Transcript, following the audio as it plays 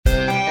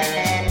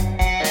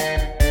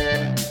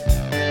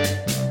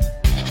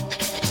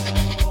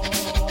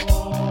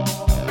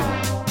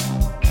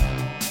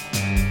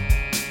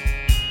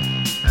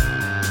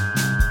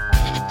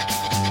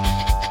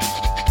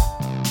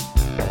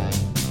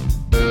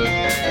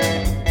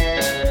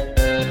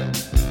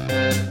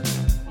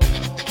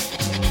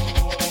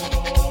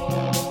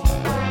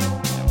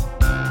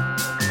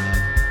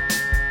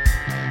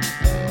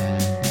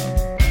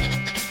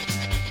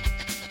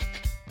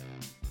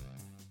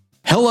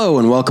Hello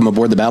and welcome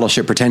aboard the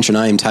Battleship Pretension.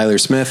 I am Tyler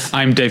Smith.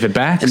 I'm David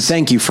Bax. And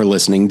thank you for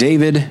listening.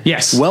 David.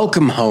 Yes.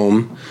 Welcome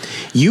home.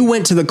 You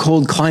went to the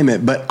cold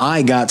climate, but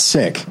I got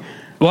sick.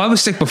 Well, I was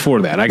sick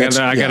before that. I got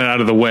it out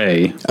of the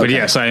way. But Okay.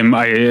 yes, I'm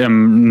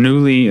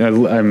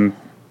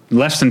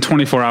less than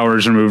 24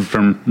 hours removed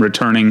from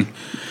returning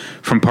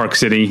from Park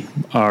City.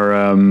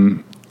 Our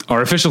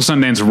official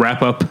Sundance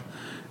wrap up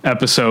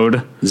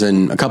episode It's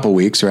in a couple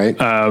weeks, right?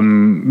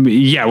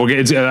 Yeah,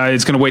 it's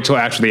going to wait till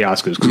after the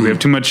Oscars because we have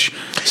too much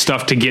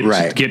stuff to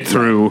get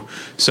through.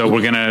 So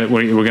we're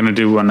gonna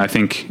do one. I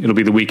think it'll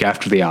be the week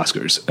after the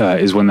Oscars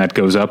is when that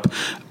goes up.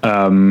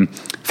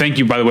 Thank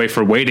you, by the way,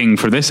 for waiting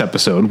for this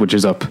episode, which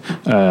is up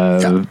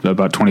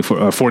about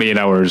 48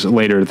 hours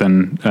later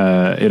than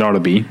it ought to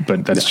be.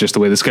 But that's just the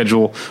way the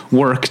schedule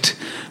worked.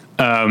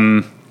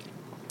 But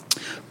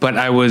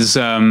I was.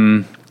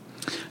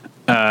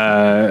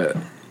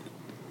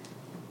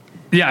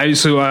 Yeah.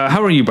 So,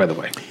 how are you, by the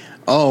way?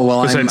 Oh, well,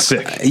 I'm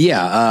sick.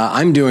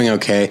 I'm doing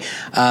okay.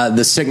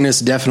 The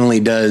sickness definitely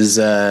does.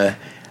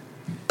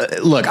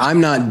 Look, I'm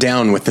not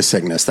down with the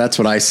sickness. That's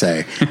what I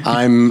say.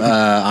 I'm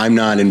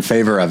not in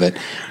favor of it.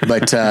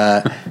 But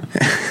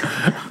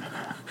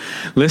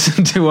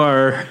listen to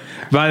our.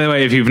 By the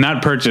way, if you've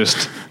not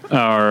purchased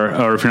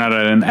or if you're not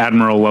an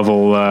Admiral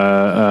level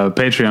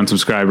Patreon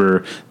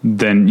subscriber,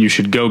 then you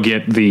should go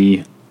get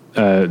the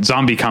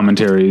zombie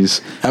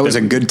commentaries. That was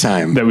a good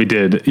time that we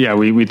did. Yeah,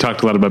 we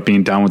talked a lot about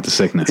being down with the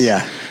sickness.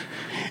 Yeah.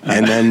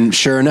 And then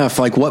sure enough,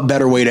 like what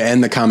better way to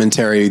end the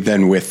commentary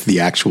than with the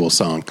actual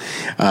song, which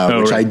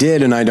right. I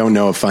did. And I don't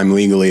know if I'm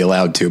legally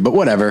allowed to, but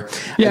whatever.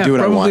 Yeah, I do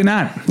what I want.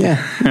 Probably not.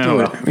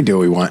 Yeah. We do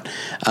what we want.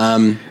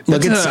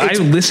 Look, I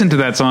listened to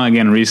that song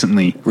again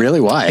recently.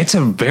 Really? Why? It's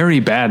a very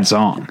bad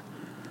song.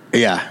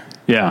 Yeah.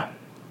 Yeah.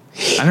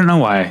 I don't know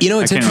why. You know,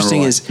 what's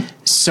interesting is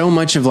so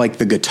much of like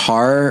the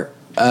guitar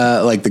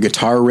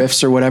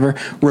riffs or whatever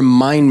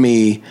remind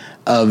me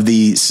of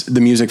the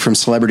music from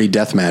Celebrity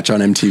Deathmatch on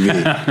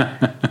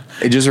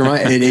MTV. It just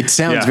it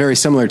sounds very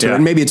similar to it.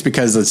 And maybe it's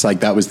because it's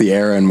like that was the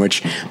era in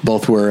which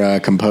both were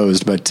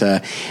composed. But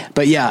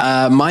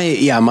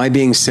my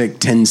being sick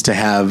tends to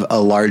have a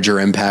larger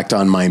impact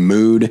on my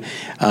mood.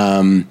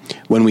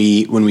 When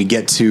we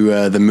get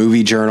to the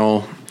movie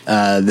journal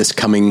this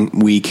coming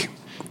week,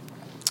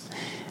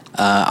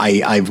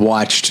 I've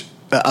watched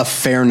a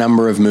fair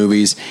number of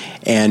movies,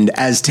 and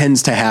as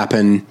tends to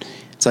happen,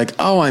 it's like,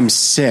 oh, I'm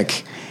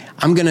sick.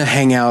 I'm going to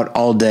hang out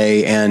all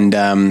day and,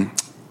 I'm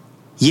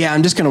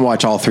just going to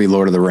watch all three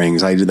Lord of the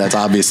Rings.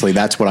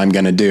 That's what I'm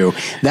going to do.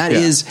 That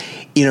is,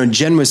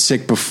 Jen was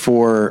sick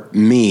before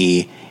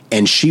me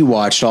and she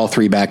watched all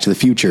three Back to the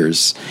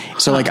Futures.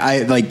 So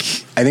I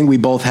think we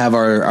both have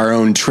our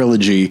own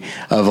trilogy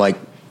of like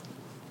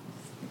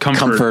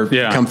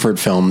comfort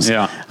films.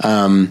 Yeah.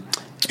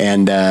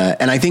 And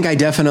I think I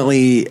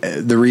definitely,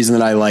 the reason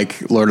that I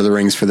like Lord of the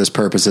Rings for this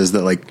purpose is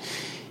that like,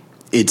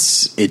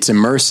 it's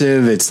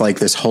immersive. It's like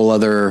this whole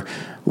other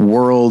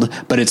world,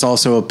 but it's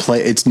also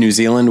it's New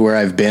Zealand where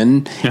I've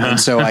been. And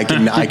so I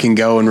can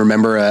go and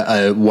remember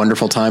a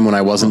wonderful time when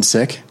I wasn't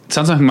sick. It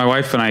sounds like my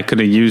wife and I could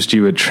have used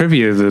you at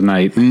trivia the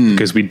night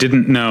because we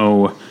didn't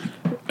know,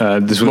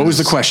 this was. What was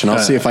the question? I'll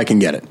see if I can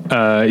get it.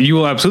 You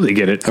will absolutely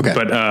get it. Okay.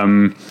 But,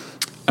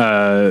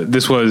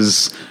 this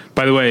was,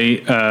 by the way,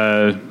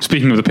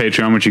 speaking of the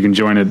Patreon, which you can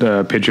join at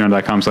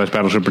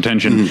patreon.com/Battleship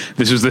Pretension,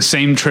 this was the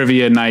same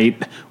trivia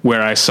night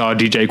where I saw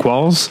DJ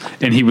Qualls,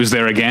 and he was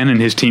there again,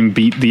 and his team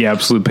beat the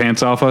absolute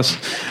pants off us,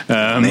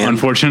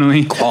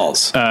 unfortunately.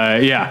 Qualls.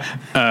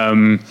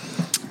 And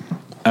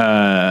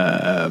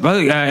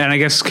I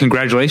guess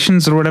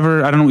congratulations or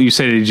whatever. I don't know what you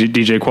say to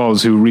DJ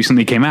Qualls, who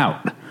recently came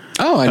out.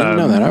 Oh, I didn't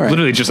know that. All right.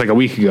 Literally just like a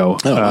week ago.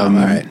 Oh, all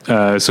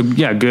right. So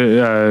yeah,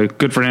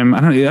 good for him.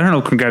 I don't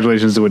know.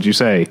 Congratulations to what you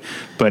say,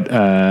 but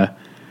I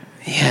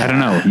don't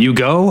know. You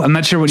go. I'm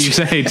not sure what you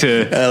say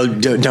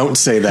to. Don't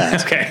say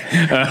that. Okay.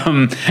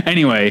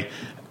 Anyway,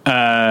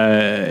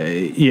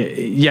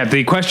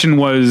 the question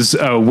was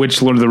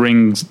which Lord of the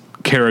Rings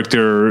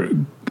character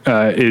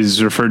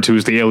is referred to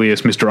as the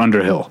alias Mr.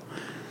 Underhill.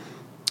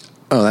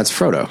 Oh, that's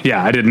Frodo.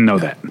 Yeah, I didn't know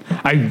that.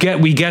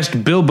 We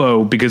guessed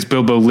Bilbo because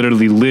Bilbo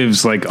literally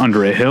lives like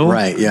under a hill.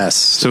 Right, yes.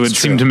 So it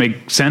seemed to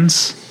make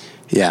sense.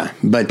 Yeah,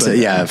 but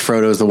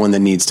Frodo's the one that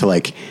needs to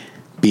like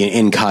be an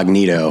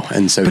incognito,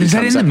 and so. But is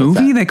that in the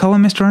movie? They call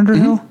him Mr.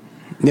 Underhill?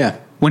 Mm-hmm. Yeah.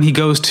 When he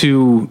goes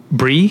to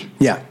Bree?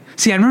 Yeah.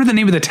 See, I remember the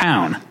name of the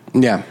town.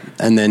 Yeah,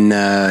 and then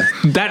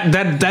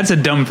that's a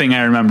dumb thing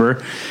I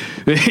remember.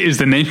 Is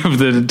the name of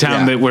the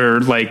town that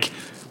where like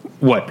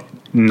what?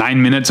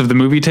 9 minutes of the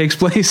movie takes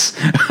place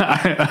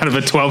out of a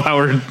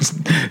 12-hour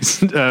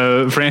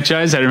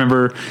franchise. I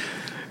remember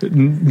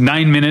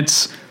 9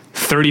 minutes,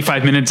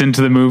 35 minutes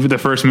into the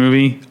first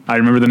movie. I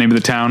remember the name of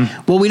the town.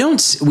 Well, we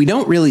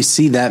don't really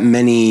see that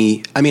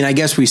many. I mean, I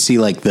guess we see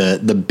like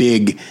the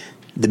big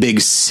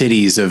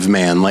cities of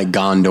man, like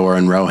Gondor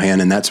and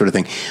Rohan and that sort of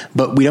thing.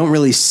 But we don't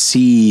really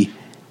see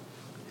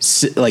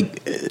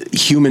like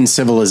human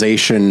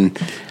civilization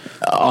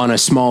on a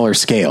smaller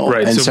scale.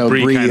 Right. And so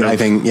Bree kind of, I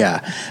think,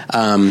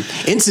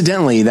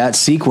 incidentally, that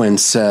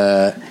sequence,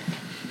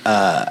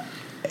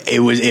 it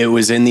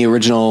was in the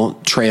original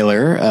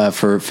trailer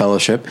for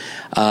Fellowship.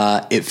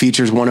 It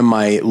features one of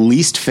my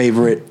least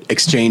favorite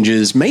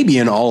exchanges, maybe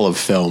in all of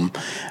film.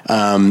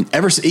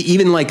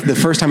 Even like the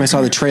first time I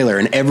saw the trailer,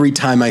 and every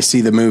time I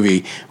see the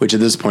movie, which at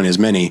this point is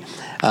many,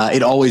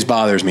 it always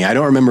bothers me. I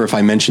don't remember if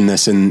I mentioned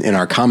this in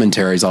our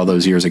commentaries all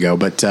those years ago,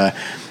 but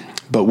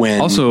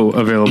when also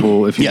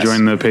available if you yes.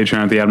 join the Patreon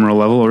at the Admiral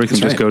level, or you can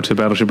just go to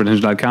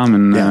battleshipintention.com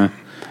and.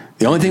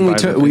 The only thing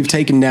we've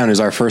taken down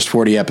is our first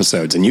 40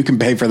 episodes, and you can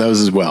pay for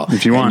those as well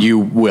if you want. And you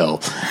will.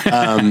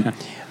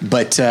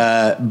 But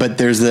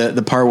there's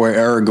the part where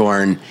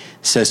Aragorn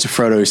says to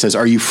Frodo, he says,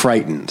 "Are you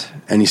frightened?"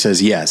 And he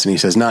says, "Yes." And he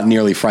says, "Not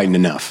nearly frightened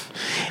enough."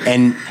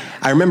 And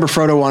I remember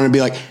Frodo wanted to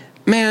be like,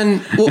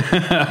 "Man, well,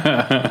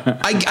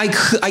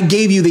 I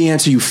gave you the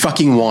answer you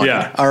fucking wanted.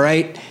 Yeah. All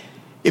right.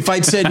 If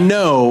I'd said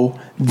no,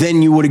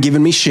 then you would have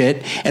given me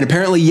shit. And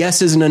apparently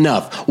yes isn't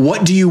enough.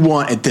 What do you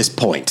want at this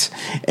point?"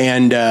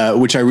 And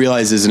which I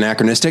realize is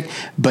anachronistic,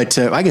 but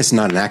I guess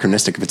not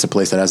anachronistic if it's a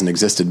place that hasn't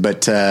existed.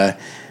 But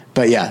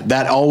yeah,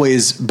 that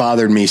always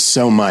bothered me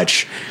so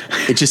much.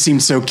 It just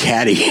seemed so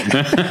catty.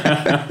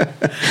 But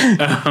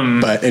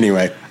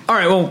anyway. All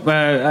right. Well,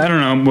 I don't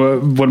know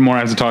what more I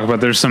have to talk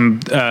about. There's some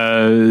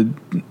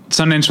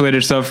Sundance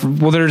related stuff.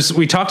 Well,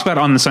 we talked about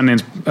on the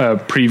Sundance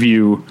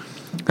preview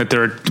that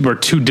there were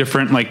two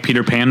different like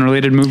Peter Pan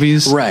related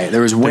movies. Right.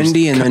 There was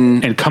Wendy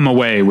and Come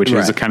Away, which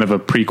is a kind of a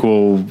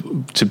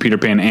prequel to Peter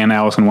Pan and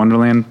Alice in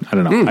Wonderland. I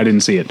don't know. I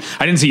didn't see it.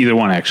 I didn't see either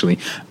one actually.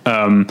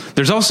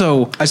 There's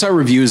also, I saw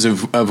reviews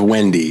of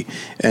Wendy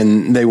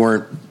and they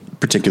weren't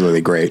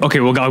particularly great. Okay.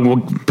 Well,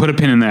 we'll put a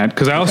pin in that.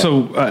 Cause I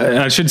also,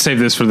 I should save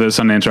this for the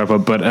Sundance wrap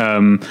up, but,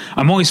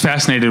 I'm always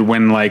fascinated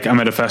when like I'm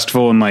at a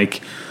festival and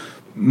like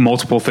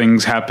multiple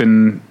things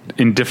happen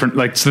in different,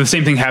 like, so the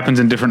same thing happens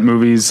in different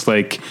movies.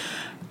 Like,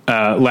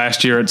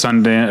 last year at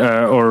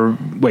Sundance,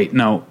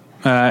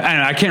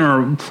 I can't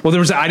remember.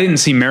 Well, I didn't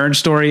see Marriage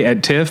Story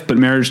at TIFF, but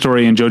Marriage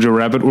Story and Jojo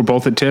Rabbit were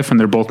both at TIFF, and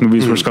they're both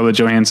movies where Scarlett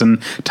Johansson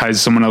ties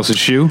someone else's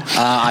shoe.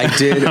 I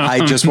did.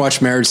 I just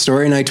watched Marriage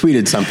Story, and I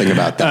tweeted something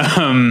about that.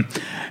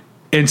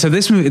 And so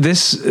this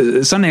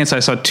Sundance, I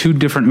saw two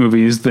different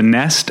movies, The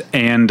Nest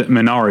and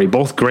Minari,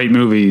 both great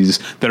movies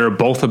that are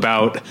both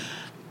about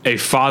a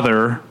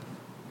father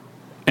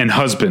and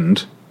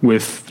husband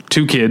with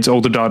two kids,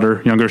 older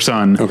daughter, younger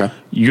son,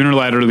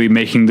 unilaterally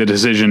making the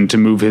decision to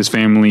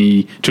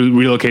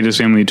relocate his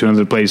family to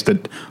another place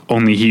that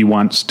only he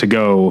wants to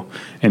go,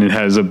 and it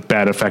has a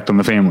bad effect on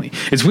the family.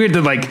 It's weird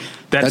that like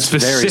that's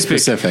very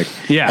specific.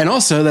 Yeah. And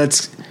also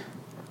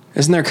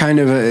isn't there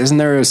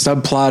a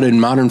subplot in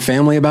Modern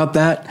Family about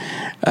that?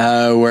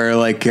 Where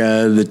like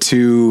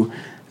the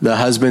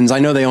husbands, I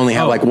know they only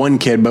have like one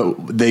kid, but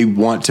they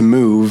want to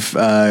move,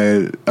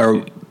 or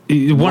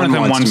one of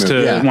them wants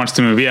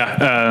to move. Yeah.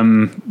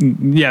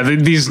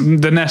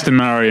 The Nest and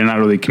Minari are not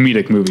really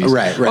comedic movies.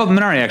 Right. Well,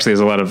 Minari actually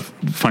has a lot of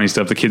funny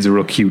stuff. The kids are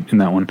real cute in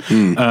that one.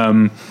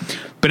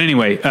 But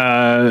anyway,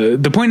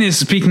 the point is,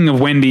 speaking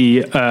of Wendy,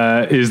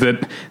 is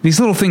that these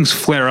little things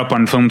flare up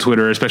on film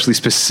Twitter,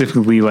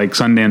 specifically like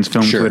Sundance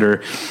film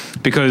Twitter,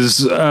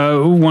 because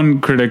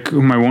one critic,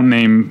 whom I won't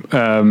name,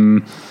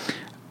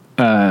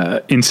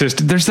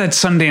 insisted there's that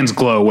Sundance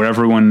glow where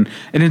everyone,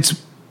 and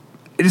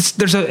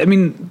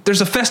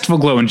there's a festival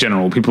glow in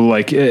general. People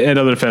like at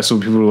other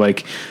festivals, people are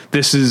like,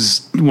 this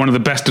is one of the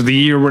best of the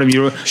year,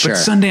 whatever. But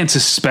Sundance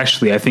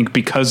especially, I think,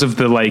 because of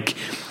the like,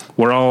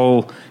 we're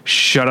all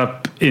shut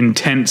up in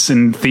tents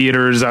and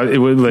theaters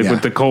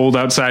with the cold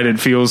outside. It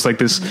feels like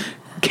this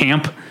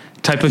camp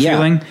type of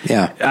feeling.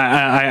 Yeah.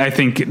 I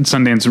think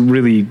Sundance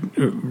really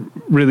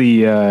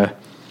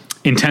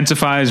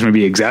intensifies,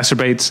 maybe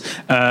exacerbates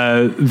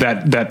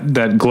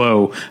that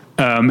glow.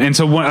 And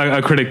so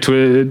a critic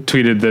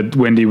tweeted that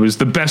Wendy was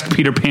the best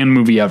Peter Pan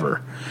movie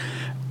ever.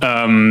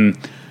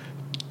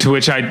 To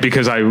which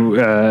because I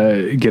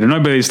get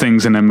annoyed by these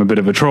things and I'm a bit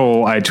of a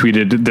troll, I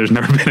tweeted, "There's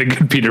never been a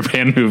good Peter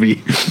Pan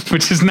movie,"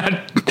 which is not.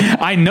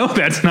 I know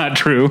that's not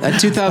true. That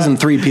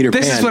 2003 Peter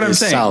Pan is what I'm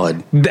saying.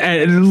 Solid.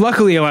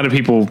 Luckily, a lot of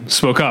people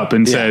spoke up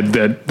and said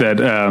that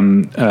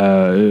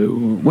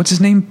what's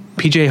his name?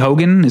 PJ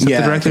Hogan, is that the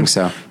director? I think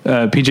so.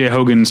 PJ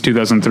Hogan's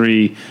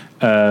 2003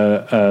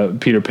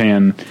 Peter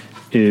Pan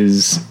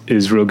is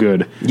real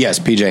good. Yes,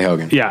 PJ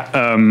Hogan.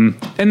 Yeah, and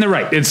they're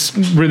right. It's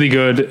really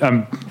good.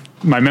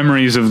 My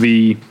memories of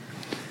the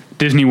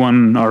Disney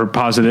one are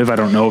positive. I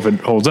don't know if it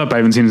holds up. I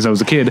haven't seen it since I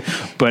was a kid,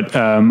 but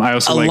I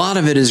also a lot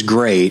of it is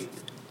great.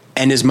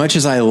 And as much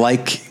as I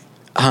like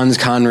Hans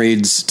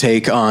Conried's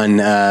take on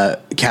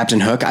Captain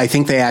Hook, I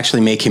think they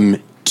actually make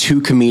him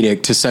too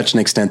comedic to such an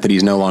extent that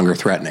he's no longer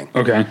threatening.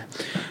 Okay.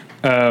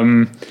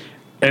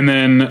 And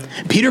then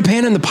Peter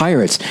Pan and the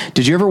Pirates.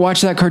 Did you ever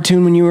watch that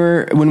cartoon when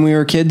we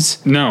were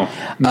kids? No.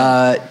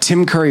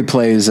 Tim Curry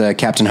plays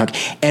Captain Hook,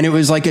 and it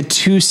was like a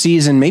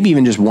 2-season, maybe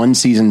even just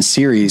 1-season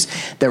series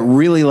that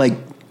really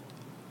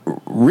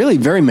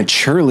very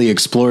maturely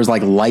explores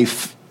like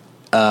life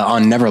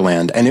on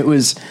Neverland, and it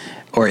was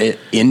or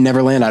in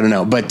Neverland. I don't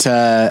know, but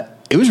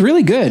it was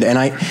really good. And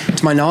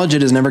to my knowledge,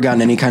 it has never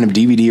gotten any kind of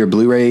DVD or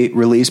Blu-ray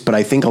release, but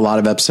I think a lot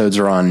of episodes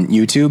are on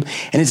YouTube,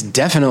 and it's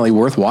definitely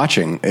worth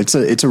watching. It's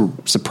a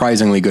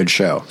surprisingly good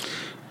show.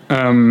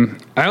 I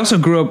also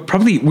grew up,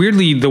 probably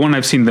weirdly, the one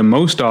I've seen the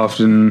most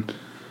often.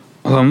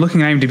 Well, I'm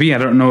looking at IMDb. I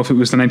don't know if it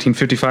was the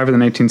 1955 or the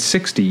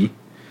 1960.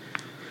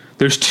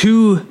 There's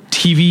 2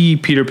 TV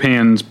Peter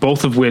Pans,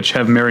 both of which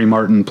have Mary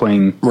Martin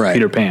playing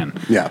Peter Pan.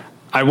 Yeah.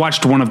 I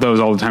watched one of those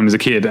all the time as a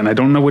kid, and I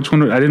don't know which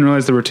one. I didn't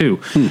realize there were 2.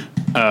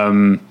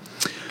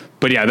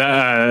 But yeah,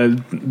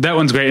 that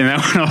one's great, and that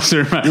one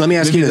also. Let me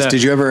ask you this: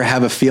 did you ever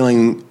have a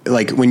feeling,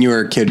 like when you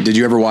were a kid, did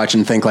you ever watch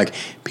and think like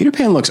Peter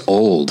Pan looks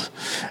old?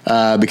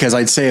 Because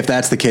I'd say if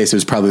that's the case, it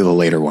was probably the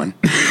later one.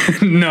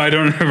 No, I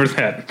don't remember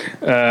that.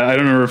 I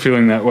don't remember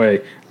feeling that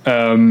way.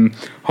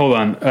 Hold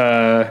on,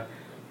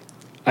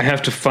 I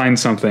have to find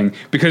something,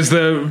 because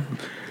the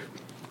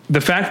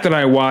fact that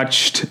I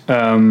watched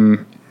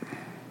the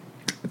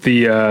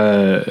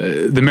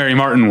Mary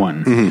Martin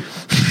one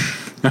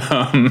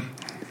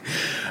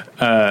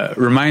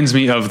reminds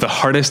me of the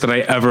hardest that I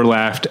ever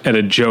laughed at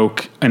a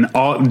joke. And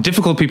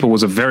Difficult People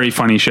was a very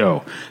funny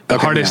show. The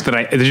hardest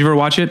that did you ever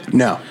watch it?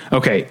 No.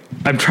 Okay.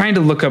 I'm trying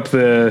to look up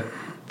the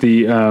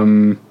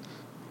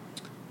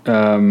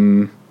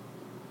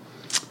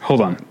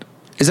hold on.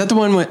 Is that the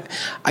one with,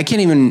 I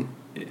can't even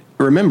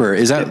remember.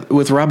 Is that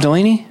with Rob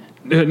Delaney?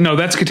 No,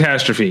 that's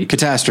Catastrophe.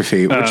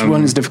 Catastrophe. Which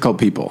one is Difficult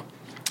People?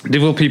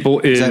 Difficult People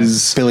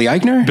is Billy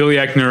Eichner? Billy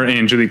Eichner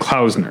and Julie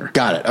Klausner.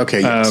 Got it.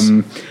 Okay. Yes.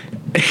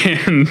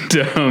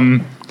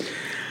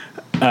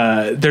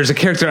 There's a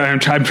character, I'm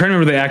trying to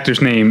remember the actor's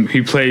name.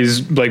 He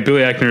plays like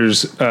Billy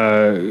Eichner's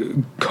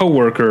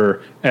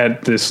co-worker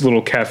at this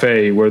little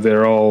cafe where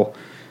they're all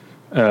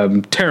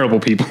terrible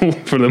people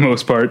for the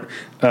most part.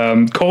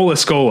 Cole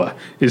Escola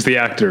is the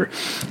actor,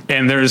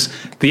 and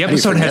the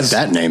episode has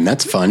that name.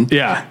 That's fun.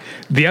 Yeah,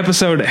 the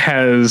episode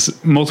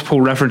has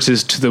multiple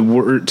references to the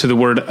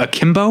word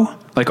akimbo,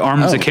 like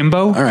arms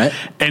akimbo. All right,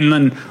 and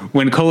then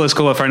when Cole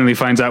Escola finally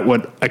finds out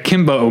what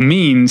akimbo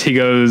means, he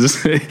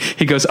goes,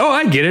 "Oh,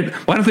 I get it.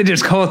 Why don't they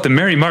just call it the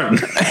Mary Martin?"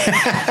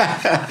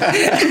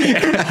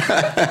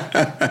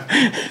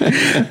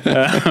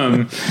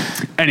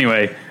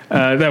 Anyway.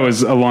 That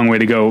was a long way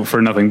to go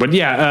for nothing, but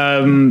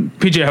yeah,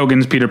 PJ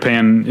Hogan's Peter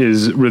Pan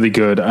is really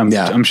good.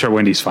 I'm sure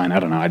Wendy's fine. I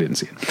don't know. I didn't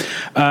see it.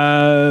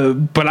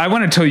 But I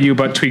want to tell you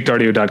about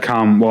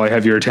tweakedaudio.com while I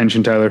have your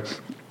attention, Tyler.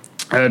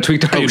 Oh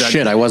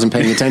shit, I wasn't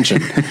paying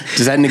attention.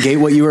 Does that negate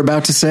what you were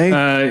about to say?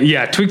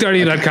 Yeah,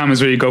 tweakedaudio.com is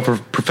where you go for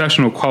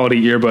professional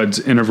quality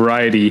earbuds in a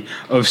variety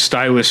of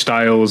stylish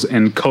styles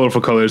and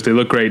colorful colors. They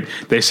look great.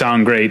 They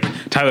sound great.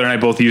 Tyler and I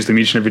both use them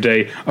each and every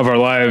day of our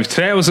lives.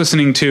 Today I was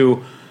listening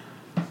to,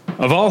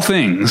 of all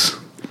things,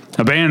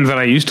 a band that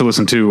I used to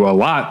listen to a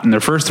lot in their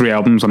first 3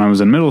 albums when I was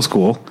in middle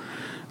school,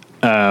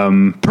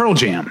 Pearl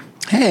Jam.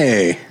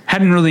 Hey.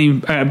 Hadn't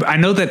really... I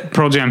know that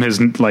Pearl Jam has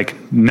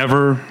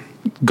never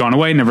gone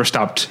away, never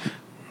stopped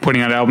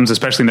putting out albums,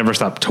 especially never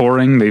stopped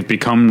touring. They've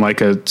become like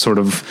a sort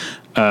of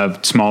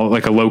small,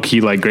 like a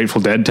low-key, like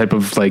Grateful Dead type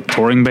of like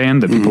touring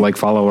band that people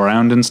follow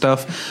around and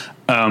stuff.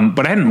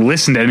 But I hadn't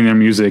listened to any of their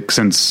music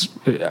since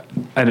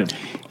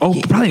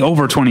probably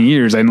over 20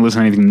 years. I hadn't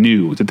listened to anything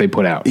new that they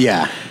put out.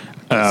 Yeah.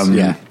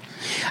 Yeah.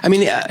 I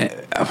mean,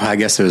 I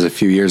guess it was a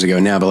few years ago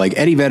now, but like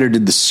Eddie Vedder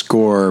did the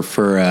score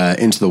for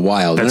Into the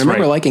Wild. That's and I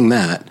remember liking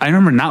that. I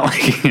remember not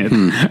liking it.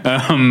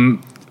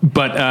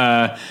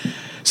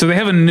 So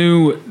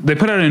they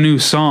put out a new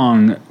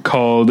song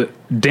called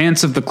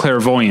Dance of the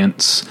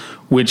Clairvoyants,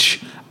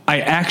 which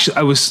I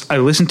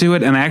listened to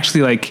it and I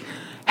actually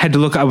had to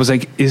look. I was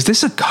like, is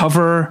this a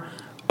cover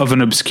of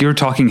an obscure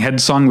Talking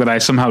Heads song that I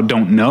somehow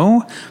don't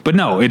know? But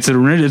no, it's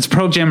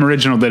Pearl Jam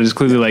original that is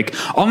clearly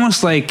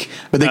almost like.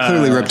 But they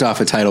clearly ripped off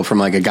a title from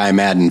like a Guy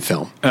Madden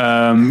film.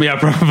 Yeah,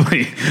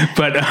 probably.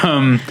 But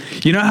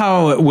you know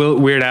how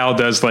Weird Al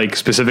does like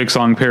specific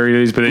song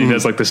parodies, but then he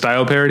does like the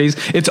style parodies.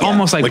 It's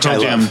almost like Pearl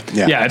Jam.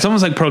 Yeah, it's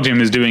almost like Pearl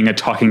Jam is doing a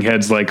Talking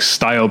Heads like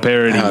style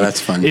parody. Oh, that's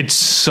fun. It's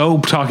so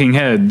Talking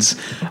Heads.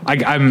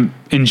 I'm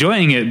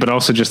enjoying it, but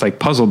also just like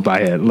puzzled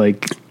by it.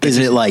 Like, is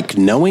it like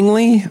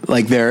knowingly?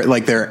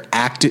 They're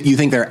active. You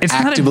think they're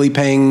actively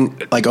paying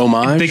like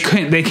homage?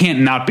 They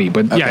can't not be,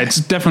 but yeah, it's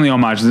definitely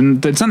homage.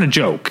 It's not a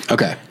joke.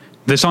 Okay,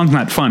 the song's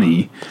not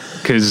funny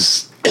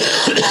because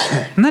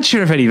I'm not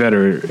sure if Eddie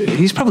Vedder.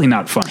 He's probably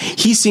not funny.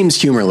 He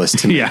seems humorless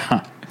to me.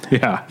 Yeah.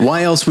 Yeah.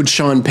 Why else would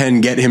Sean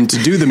Penn get him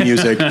to do the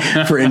music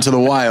for Into the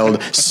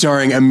Wild,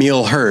 starring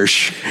Emile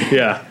Hirsch?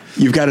 Yeah.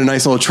 You've got a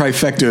nice little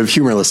trifecta of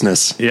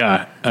humorlessness.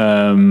 Yeah.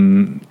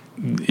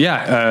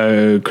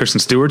 Kristen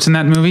Stewart's in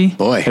that movie.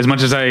 Boy. As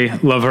much as I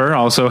love her,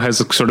 also has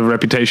a sort of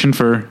reputation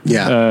for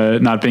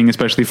not being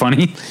especially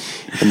funny.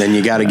 And then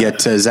you got to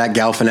get Zach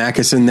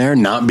Galifianakis in there,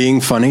 not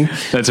being funny.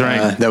 That's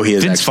right. Though he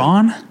is Vince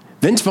Vaughn?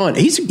 Vince Vaughn.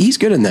 He's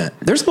good in that.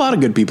 There's a lot of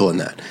good people in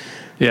that.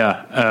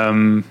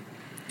 Yeah.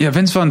 Yeah,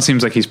 Vince Vaughn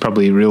seems like he's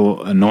probably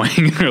real annoying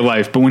in real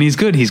life, but when he's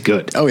good, he's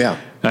good. Oh, yeah.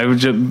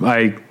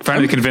 I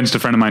finally convinced a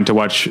friend of mine to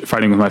watch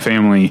Fighting with My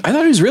Family. I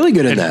thought he was really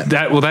good in that.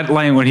 That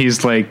line when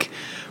he's like,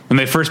 when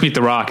they first meet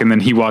The Rock and then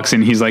he walks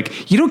in, he's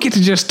like, you don't get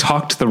to just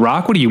talk to The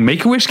Rock. What are you,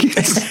 Make-A-Wish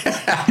kids?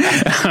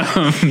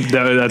 And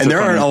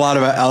there aren't a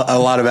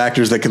lot of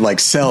actors that could like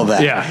sell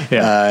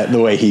that the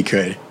way he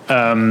could.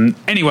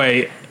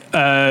 Anyway,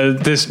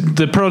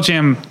 the Pearl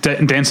Jam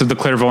Dance of the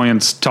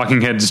Clairvoyants Talking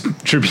Heads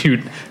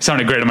tribute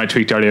sounded great on my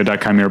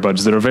tweakedaudio.com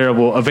earbuds. They're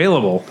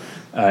available.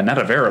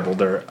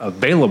 They're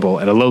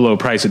available at a low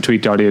price at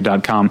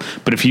tweakedaudio.com.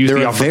 But if you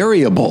use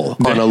variable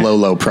on a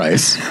low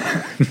price.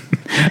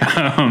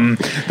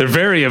 They're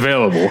very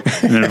available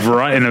in a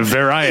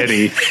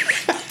variety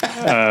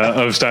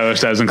of stylish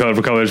styles and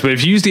colorful colors. But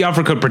if you use the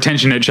offer code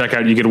pretension at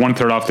checkout, you get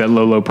 1/3 off that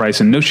low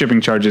price and no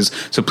shipping charges.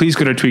 So please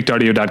go to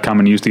tweakedaudio.com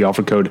and use the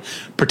offer code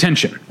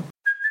pretension.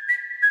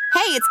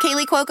 Hey, it's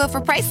Kaylee Cuoco for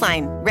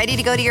Priceline. Ready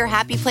to go to your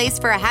happy place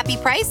for a happy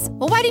price?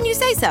 Well, why didn't you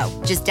say so?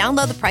 Just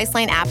download the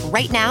Priceline app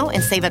right now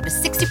and save up to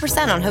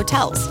 60% on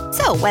hotels.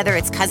 So whether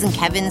it's Cousin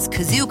Kevin's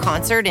Kazoo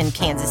Concert in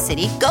Kansas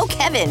City, go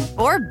Kevin,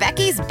 or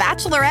Becky's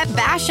Bachelorette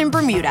Bash in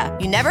Bermuda,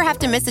 you never have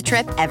to miss a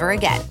trip ever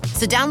again.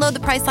 So download the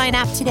Priceline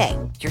app today.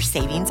 Your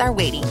savings are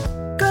waiting.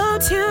 Go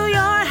to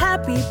your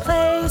happy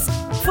place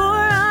for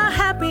a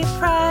happy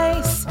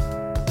price.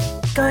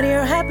 Go to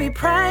your happy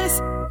price,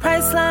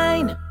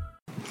 Priceline.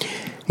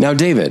 Now,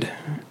 David,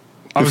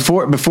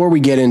 before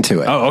we get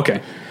into it. Oh,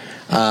 okay.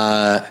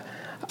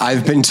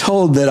 I've been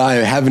told that I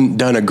haven't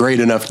done a great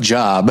enough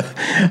job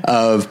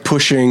of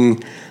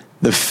pushing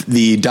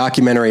the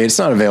documentary. It's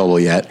not available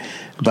yet,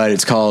 but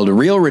it's called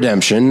Reel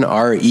Redemption,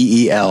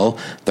 REEL,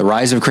 The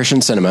Rise of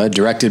Christian Cinema,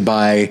 directed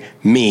by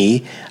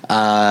me.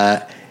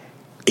 It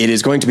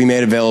is going to be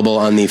made available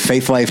on the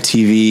Faith Life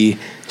TV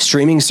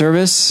streaming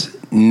service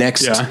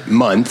next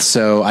month,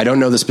 so I don't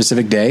know the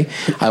specific day.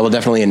 I will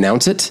definitely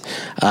announce it.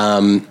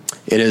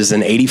 It is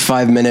an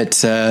 85-minute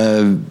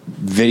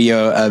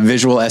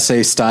visual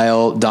essay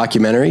style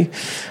documentary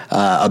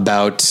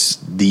about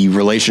the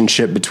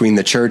relationship between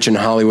the church and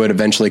Hollywood,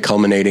 eventually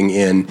culminating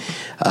in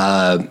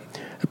a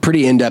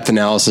pretty in-depth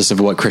analysis of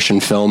what Christian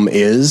film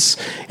is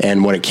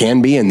and what it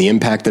can be and the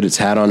impact that it's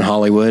had on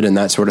Hollywood and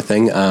that sort of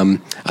thing.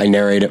 I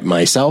narrate it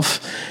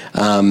myself.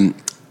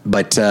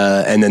 But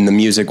and then the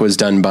music was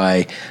done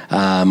by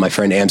my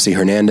friend Amsi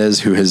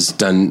Hernandez, who has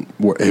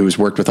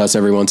worked with us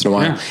every once in a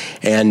while.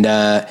 And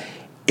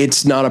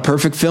it's not a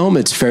perfect film.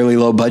 It's fairly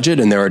low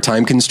budget, and there are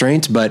time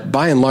constraints. But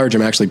by and large,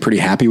 I'm actually pretty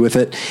happy with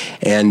it.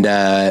 And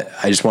I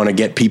just want to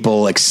get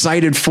people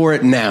excited for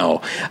it now.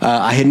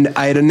 I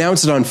had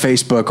announced it on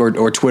Facebook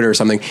or Twitter or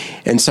something,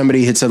 and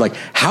somebody had said, like,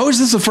 how is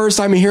this the first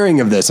time hearing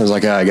of this? I was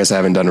like, I guess I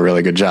haven't done a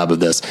really good job of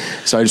this.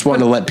 So I just wanted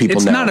to let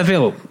people know. It's not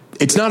available.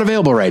 It's not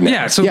available right now.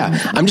 Yeah, so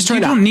I'm just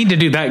trying you don't need to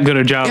do that good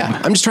a job.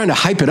 Yeah, I'm just trying to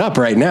hype it up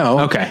right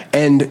now. Okay.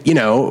 And,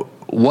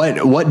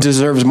 what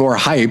deserves more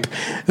hype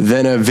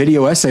than a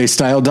video essay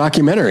style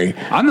documentary?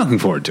 I'm looking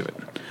forward to it.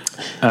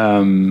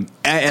 And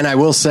I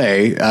will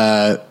say,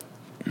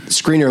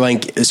 Screener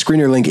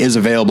Link is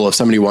available if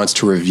somebody wants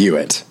to review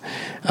it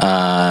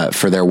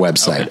for their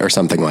website or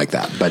something like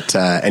that. But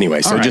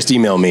anyway, so just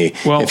email me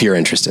if you're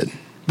interested.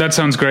 That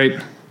sounds great.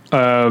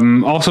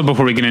 Also,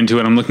 before we get into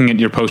it, I'm looking at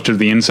your poster of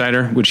The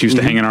Insider, which used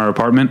to hang in our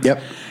apartment.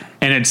 Yep.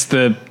 And it's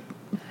the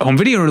home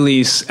video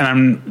release, and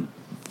I'm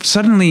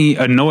suddenly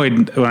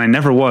annoyed when I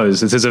never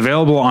was. It says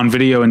available on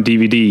video and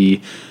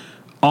DVD.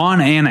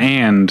 On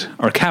and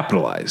are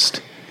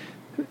capitalized.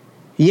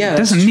 Yeah,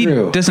 that's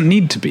true. Doesn't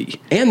need to be.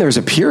 And there's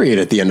a period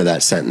at the end of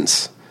that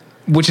sentence.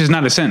 Which is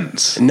not a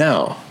sentence.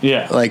 No.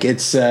 Yeah. Like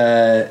it's,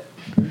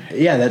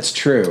 that's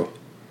true.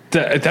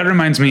 That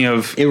reminds me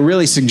of... It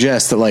really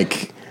suggests that,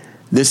 like,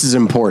 this is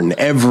important.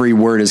 Every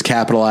word is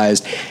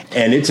capitalized,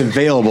 and it's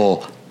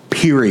available,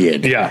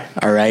 period. Yeah.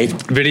 All right?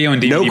 Video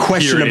and DVD, no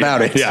question period.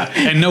 about it. Yeah.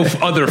 And no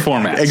other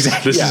formats.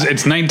 Exactly.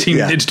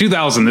 It's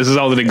 2000. This is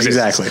all that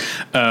exists.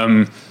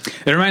 Exactly.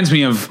 It reminds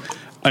me of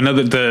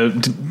another,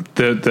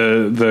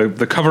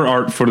 the cover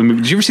art for the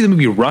movie. Did you ever see the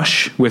movie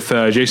Rush with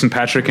Jason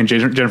Patric and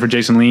Jennifer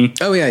Jason Leigh?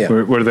 Oh, yeah.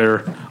 Where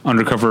they're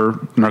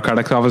undercover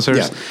narcotics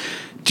officers? Yeah.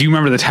 Do you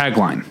remember the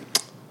tagline?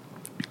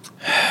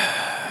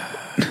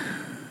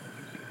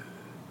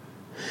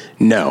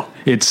 No.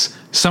 It's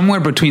somewhere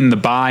between the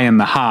by and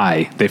the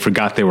high, they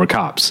forgot they were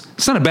cops.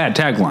 It's not a bad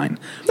tagline.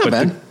 Not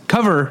bad. The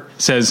cover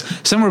says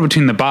somewhere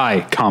between the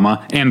by,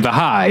 comma, and the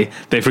high,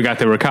 they forgot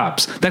they were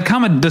cops. That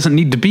comma doesn't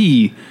need to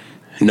be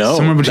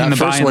somewhere between the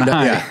by and the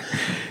high.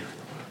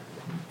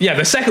 Yeah,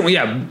 the second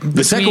one,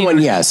 The second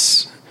one,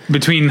 yes.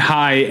 Between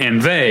high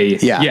and they,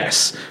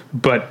 yes.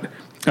 But...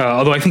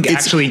 although I think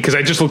actually, because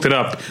I just looked it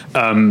up,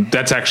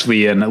 that's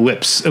actually an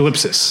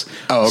ellipsis.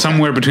 Oh, okay.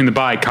 Somewhere between the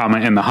by, comma,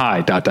 and the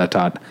high, ...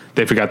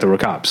 They forgot there were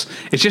cops.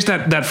 It's just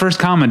that first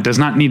comma does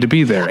not need to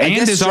be there. I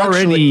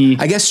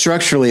guess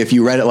structurally, if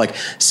you read it like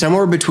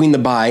somewhere between the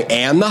by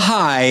and the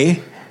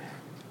high,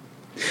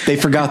 they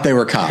forgot they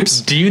were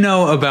cops. Do you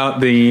know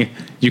about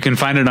you can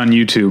find it on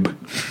YouTube,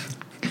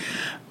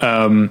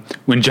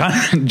 when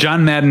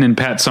John Madden and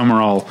Pat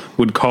Summerall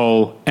would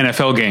call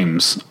NFL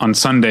games on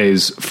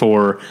Sundays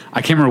for,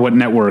 I can't remember what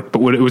network,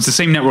 but it was the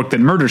same network that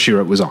Murder, She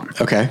Wrote was on.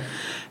 Okay.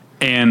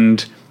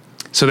 And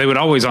so they would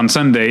always on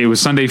Sunday, it was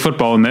Sunday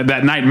football, and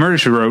that night Murder,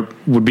 She Wrote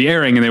would be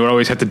airing, and they would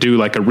always have to do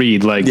like a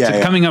read, like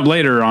coming up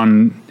later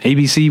on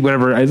ABC,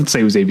 whatever. I'd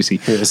say it was ABC.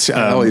 Yes,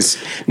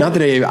 not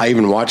that I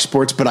even watch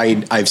sports, but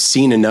I've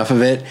seen enough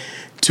of it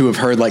to have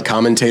heard like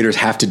commentators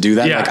have to do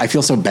that. Yeah. Like, I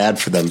feel so bad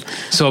for them.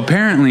 So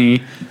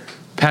apparently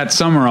Pat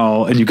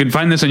Summerall, and you can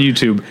find this on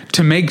YouTube,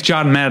 to make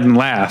John Madden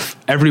laugh,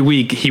 every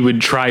week he would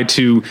try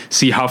to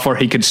see how far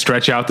he could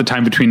stretch out the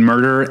time between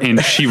Murder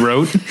and She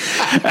Wrote.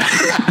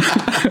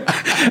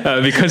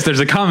 Because there's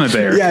a comma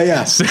there.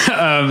 Yeah.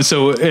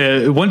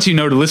 So once you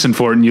know to listen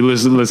for it and you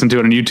listen to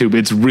it on YouTube,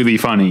 it's really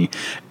funny.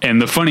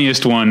 And the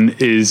funniest one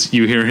is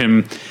you hear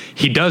him,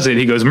 he does it,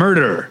 he goes,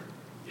 Murder,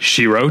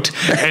 She Wrote,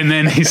 and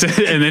then he said,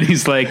 and then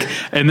he's like,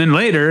 and then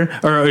later,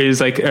 or he's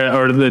like,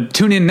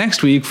 tune in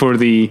next week for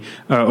the,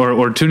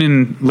 or tune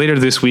in later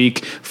this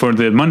week for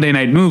the Monday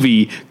night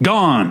movie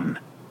Gone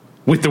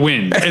with the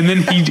Wind, and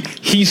then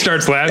he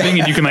starts laughing,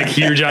 and you can like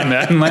hear John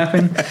Madden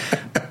laughing.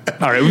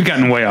 All right, we've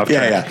gotten way off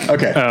track. Yeah.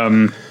 Okay.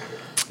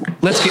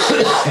 Let's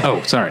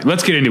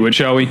get into it,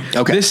 shall we?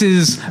 Okay. This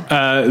is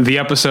the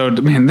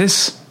episode. Man,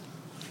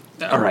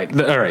 All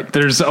right.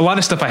 There's a lot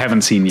of stuff I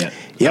haven't seen yet.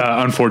 Yep.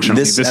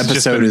 Unfortunately, this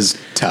episode is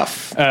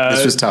tough.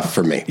 This was tough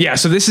for me. Yeah.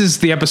 So this is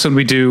the episode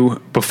we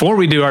do before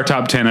we do our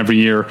top 10 every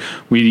year.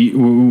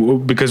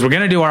 Because we're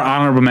going to do our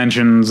honorable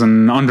mentions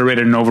and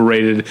underrated and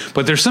overrated.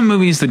 But there's some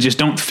movies that just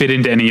don't fit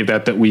into any of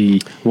that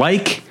we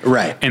like,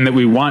 right, and that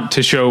we want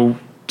to show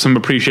some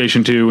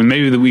appreciation to, and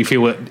maybe that we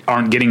feel that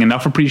aren't getting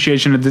enough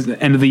appreciation at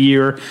the end of the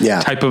year.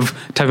 Yeah. Type of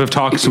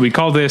talk. So we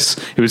call this,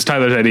 it was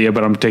Tyler's idea,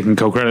 but I'm taking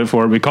co-credit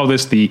for it. We call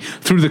this the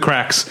Through the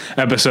Cracks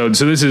episode.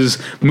 So this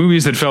is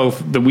movies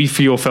that we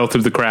feel fell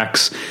through the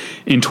cracks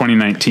in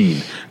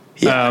 2019.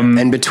 Yeah.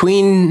 And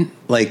between,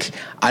 like,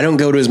 I don't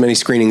go to as many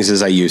screenings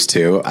as I used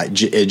to.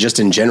 Just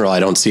in general, I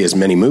don't see as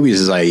many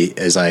movies as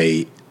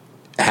I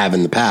have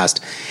in the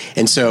past.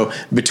 And so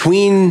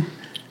between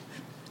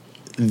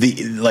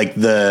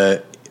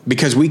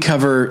because we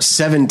cover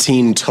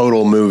 17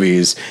 total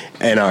movies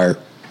in our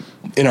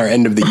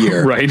end of the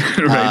year. right.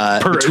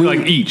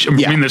 Each. I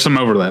mean, there's some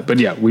overlap, but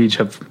yeah, we each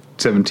have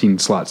 17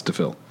 slots to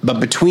fill.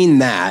 But between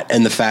that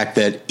and the fact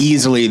that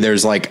easily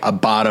there's like a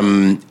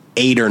bottom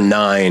 8 or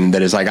 9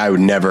 that is like, I would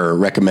never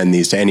recommend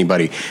these to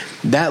anybody,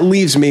 that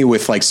leaves me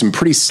with like some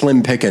pretty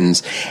slim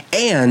pickings.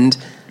 And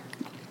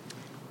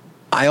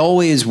I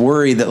always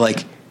worry that,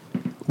 like,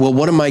 well,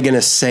 what am I going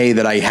to say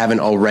that I haven't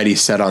already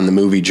said on the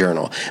Movie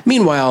Journal?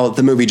 Meanwhile,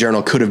 the Movie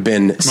Journal could have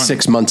been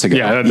 6 months ago.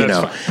 Yeah,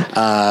 that's fine.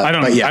 I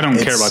don't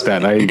care about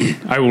that.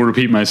 I will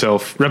repeat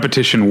myself.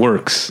 Repetition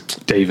works,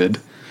 David.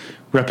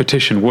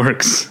 Repetition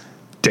works,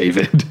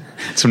 David.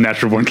 It's from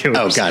Natural Born Killers.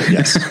 Oh, got it,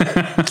 yes.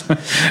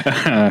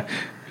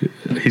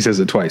 He says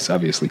it twice,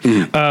 obviously.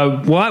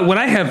 What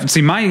I have,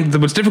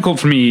 what's difficult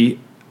for me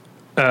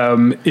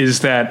is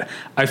that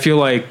I feel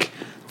like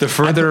the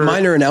further...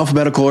 Mine are in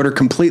alphabetical order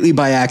completely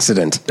by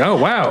accident. Oh,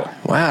 wow.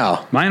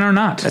 Wow. Mine are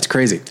not. That's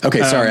crazy.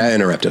 Okay, sorry, I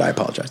interrupted. I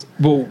apologize.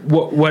 Well,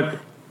 what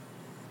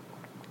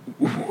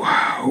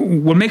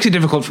makes it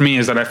difficult for me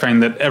is that I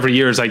find that every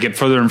year as I get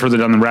further and further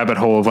down the rabbit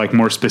hole of like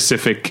more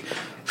specific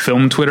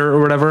film Twitter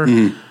or whatever,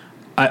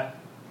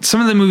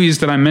 some of the movies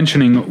that I'm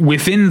mentioning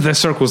within the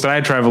circles that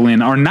I travel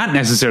in are not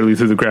necessarily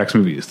Through the Cracks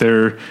movies.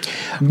 They're,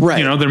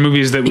 right. They're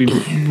movies that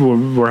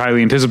were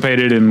highly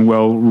anticipated and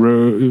well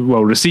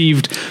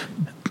received.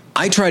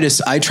 I try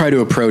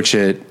to approach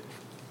it.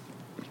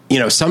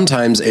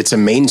 Sometimes it's a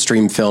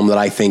mainstream film that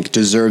I think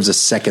deserves a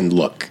second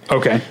look.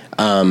 Okay.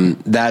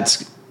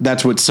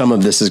 That's what some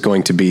of this is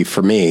going to be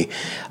for me.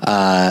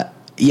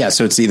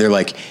 So it's either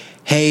like,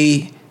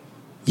 hey,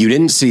 you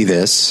didn't see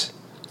this,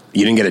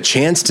 you didn't get a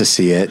chance to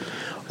see it,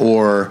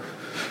 or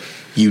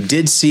you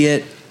did see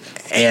it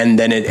and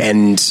then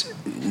and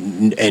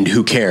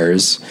who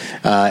cares,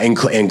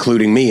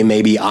 including me.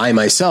 Maybe I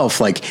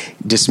myself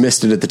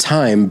dismissed it at the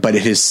time, but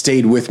it has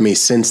stayed with me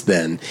since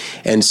then.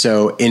 And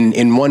so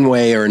in one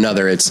way or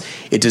another, this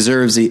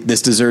deserves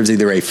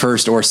either a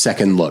first or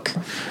second look.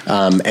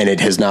 And it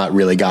has not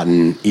really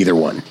gotten either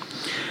one.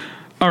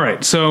 All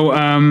right. So,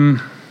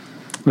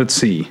 let's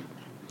see.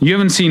 You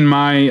haven't seen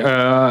my,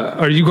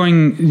 are you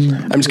going?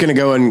 I'm just going to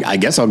go I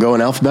guess I'll go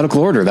in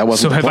alphabetical order. That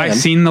wasn't the plan. I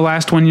seen the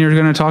last one you're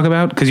going to talk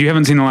about? Because you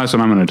haven't seen the last one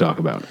I'm going to talk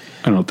about.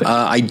 I don't think.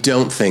 I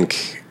don't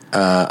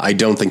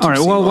think. All right.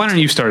 Well, why don't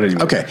you start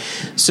anyway? Okay.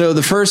 So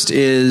the first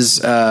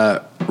is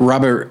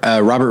Robert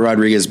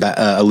Rodriguez,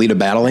 Alita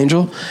Battle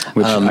Angel,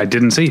 which I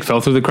didn't see. Fell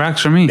through the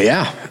cracks for me.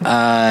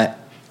 Yeah.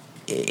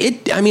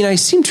 I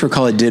seem to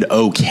recall it did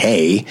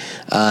okay,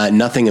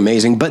 nothing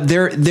amazing, but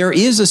there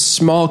is a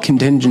small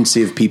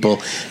contingency of people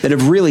that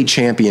have really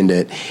championed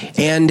it,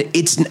 and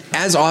it's,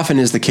 as often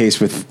is the case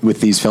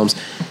with these films,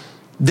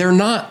 they're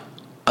not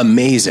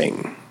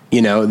amazing.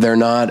 They're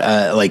not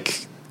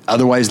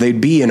otherwise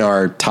they'd be in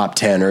our top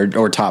 10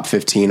 or top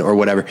 15 or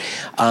whatever.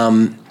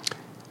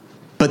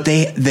 But but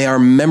they are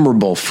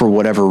memorable for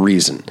whatever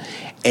reason.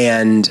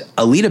 And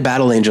Alita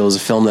Battle Angel is a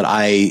film that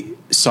I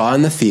saw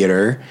in the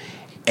theater,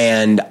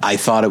 and I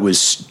thought it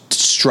was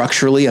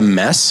structurally a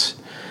mess.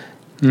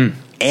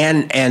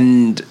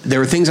 And there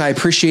were things I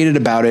appreciated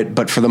about it,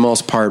 but for the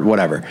most part,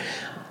 whatever.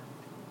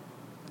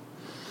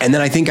 And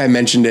then I think I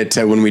mentioned it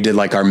when we did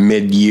like our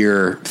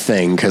mid-year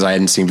thing, because I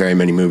hadn't seen very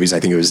many movies. I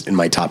think it was in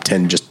my top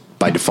 10 just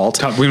by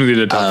default. We did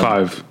a top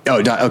 5.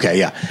 Oh, okay,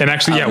 yeah. And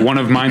actually, one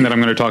of mine that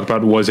I'm going to talk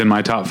about was in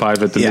my top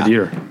 5 at the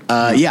mid-year.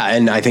 Yeah,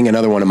 and I think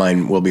another one of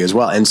mine will be as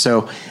well. And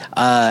so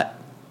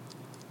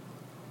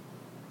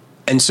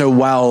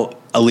while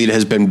Alita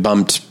has been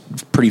bumped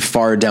pretty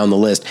far down the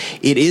list,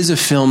 it is a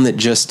film that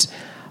just,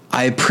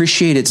 I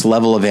appreciate its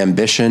level of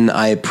ambition.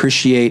 I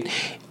appreciate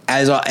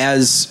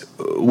as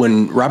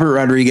when Robert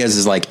Rodriguez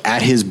is like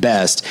at his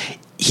best,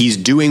 he's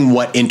doing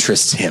what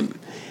interests him.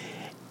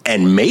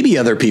 And maybe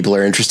other people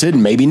are interested,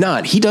 maybe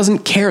not. He doesn't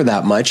care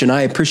that much, and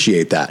I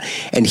appreciate that.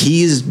 And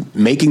he's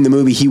making the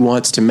movie he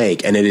wants to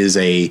make, and there's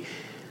a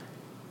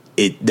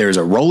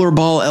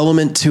rollerball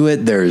element to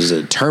it. There's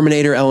a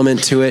Terminator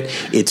element to it.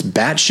 It's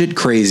batshit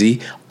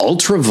crazy,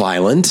 ultra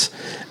violent,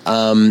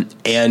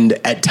 and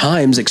at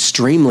times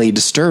extremely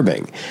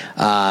disturbing.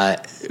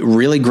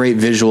 Really great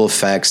visual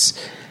effects,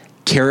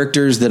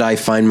 characters that I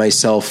find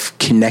myself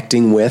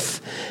connecting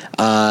with.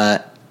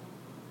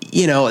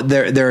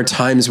 There are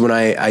times when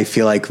I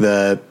feel like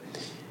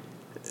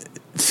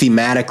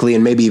thematically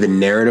and maybe even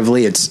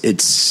narratively,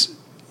 it's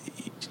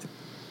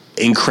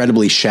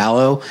incredibly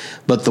shallow,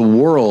 but the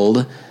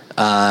world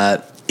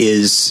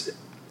is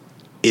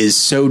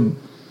so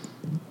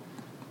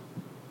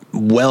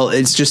well.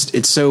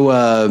 It's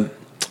so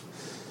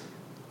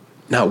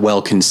not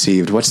well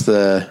conceived.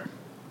 I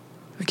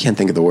can't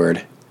think of the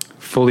word.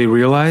 Fully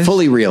realized?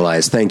 Fully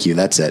realized. Thank you.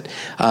 That's it.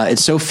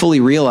 It's so fully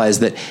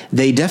realized that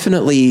they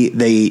definitely,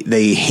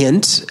 they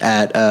hint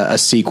at a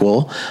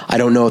sequel. I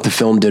don't know if the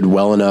film did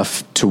well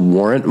enough to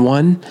warrant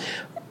one,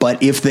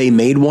 but if they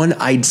made one,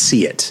 I'd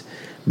see it.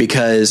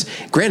 Because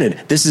granted,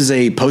 this is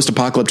a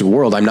post-apocalyptic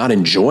world. I'm not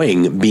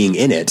enjoying being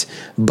in it,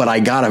 but I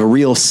got a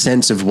real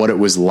sense of what it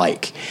was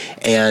like.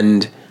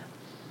 And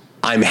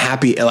I'm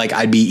happy, like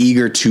I'd be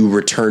eager to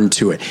return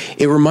to it.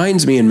 It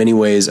reminds me in many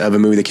ways of a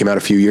movie that came out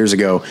a few years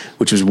ago,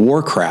 which was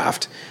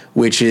Warcraft,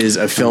 which is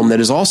a film that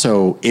is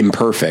also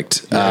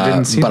imperfect,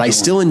 but I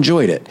still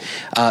enjoyed it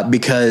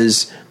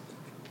because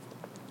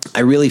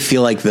I really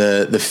feel like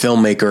the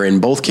filmmaker in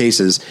both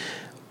cases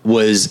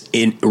was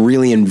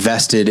really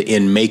invested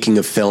in making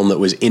a film that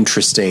was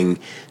interesting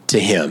to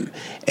him.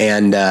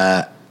 And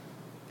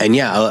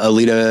yeah,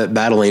 Alita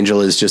Battle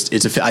Angel is just,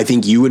 I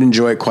think you would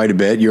enjoy it quite a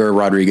bit. You're a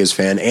Rodriguez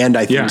fan. And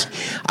I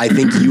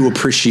think you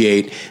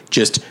appreciate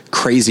just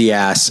crazy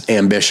ass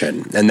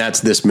ambition. And that's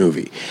this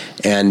movie.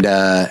 And,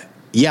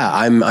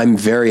 I'm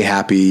very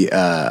happy.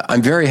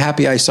 I'm very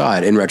happy I saw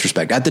it in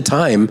retrospect. At the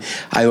time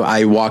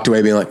I walked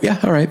away being like, yeah,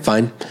 all right,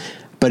 fine.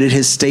 But it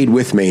has stayed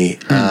with me,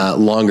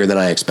 longer than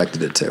I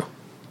expected it to.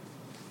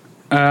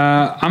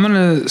 I'm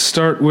going to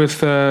start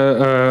with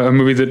a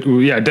movie that,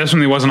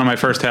 definitely wasn't on my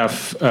first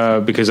half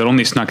because it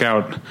only snuck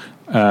out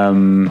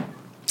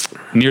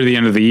near the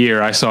end of the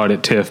year. I saw it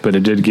at TIFF, but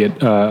it did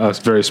get a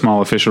very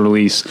small official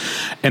release.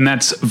 And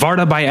that's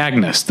Varda by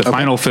Agnes, the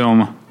final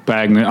film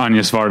by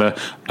Agnes Varda.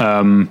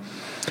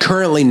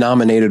 Currently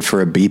nominated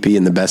for a Beepy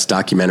in the Best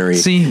Documentary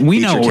we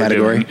know what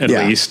category. We're doing,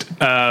 at least.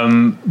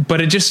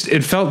 But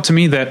it felt to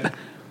me that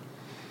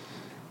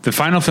the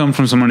final film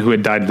from someone who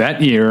had died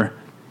that year,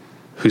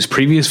 whose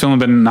previous film had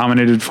been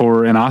nominated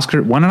for an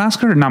Oscar, won an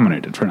Oscar or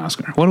nominated for an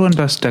Oscar? What won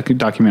Best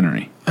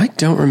Documentary? I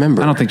don't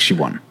remember. I don't think she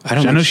won.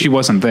 I know she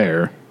wasn't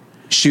there.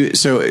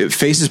 So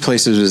Faces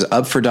Places was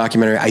up for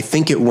documentary. I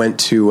think it went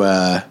to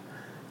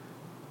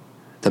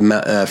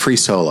the Free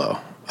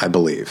Solo, I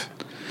believe.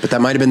 But that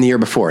might have been the year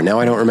before. Now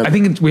I don't remember. I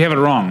think we have it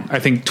wrong. I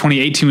think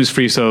 2018 was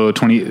Free Solo,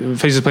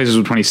 Faces Places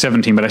was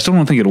 2017, but I still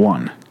don't think it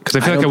won. Because I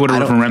feel like I would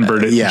have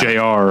remembered JR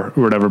or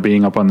whatever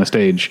being up on the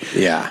stage.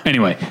 Yeah.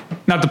 Anyway,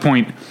 not the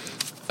point.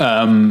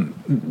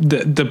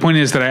 The point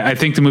is that I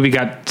think the movie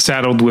got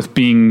saddled with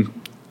being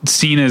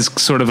seen as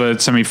sort of a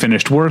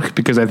semi-finished work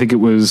because I think it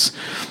was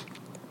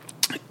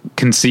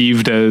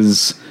conceived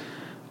as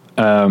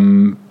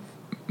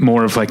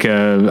more of like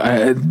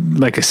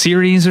a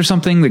series or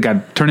something that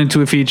got turned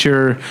into a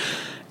feature,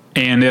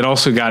 and it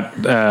also got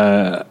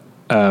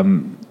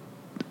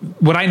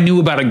what I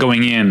knew about it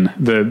going in,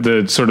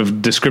 the sort of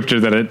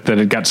descriptor that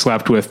it got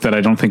slapped with that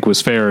I don't think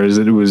was fair is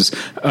that it was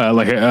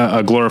like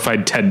a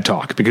glorified TED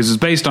Talk because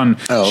it's based on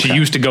she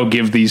used to go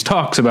give these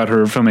talks about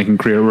her filmmaking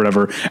career or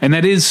whatever, and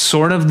that is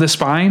sort of the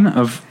spine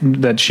of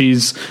that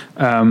she's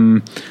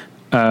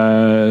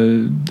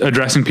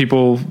addressing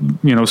people,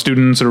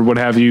 students or what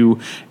have you,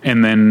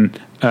 and then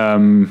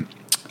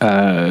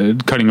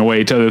cutting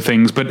away to other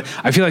things. But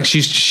I feel like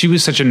she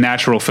was such a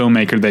natural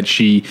filmmaker that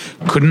she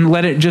couldn't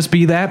let it just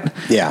be that.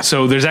 Yeah.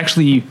 So there's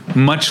actually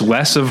much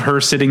less of her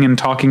sitting and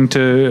talking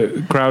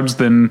to crowds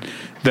than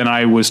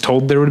I was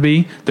told there would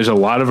be. There's a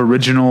lot of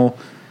original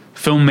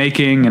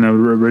filmmaking and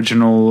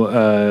original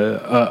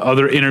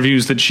other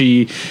interviews that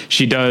she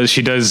does.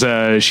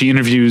 She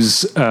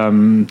interviews.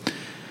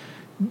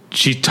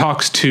 She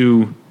talks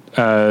to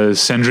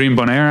Sandrine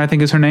Bonnaire, I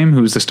think is her name,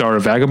 who's the star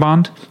of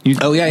Vagabond. You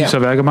saw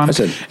Vagabond?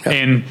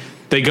 And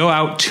they go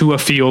out to a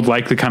field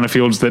like the kind of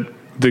fields that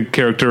the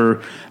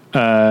character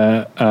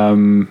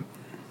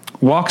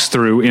walks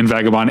through in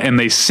Vagabond, and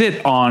they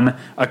sit on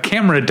a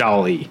camera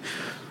dolly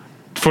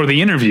for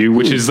the interview,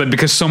 which is like,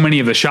 because so many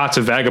of the shots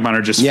of Vagabond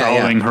are just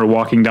following her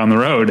walking down the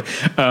road.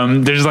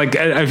 There's like,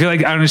 I feel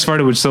like Agnes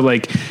Varda was so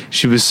like,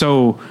 she was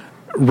so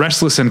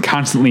restless and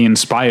constantly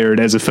inspired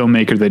as a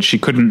filmmaker that she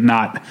couldn't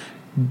not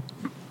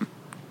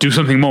do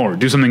something more,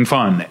 do something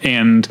fun.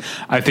 And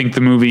I think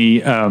the movie,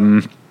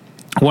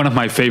 one of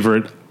my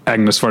favorite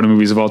Agnes Varda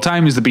movies of all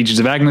time is The Beaches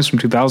of Agnes from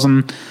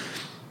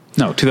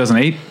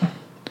 2008.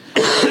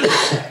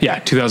 Yeah,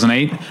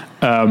 2008.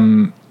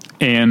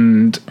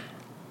 And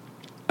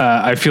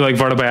I feel like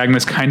Varda by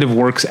Agnes kind of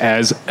works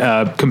as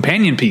a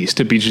companion piece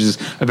to Beaches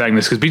of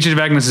Agnes, because Beaches of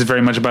Agnes is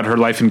very much about her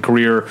life and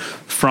career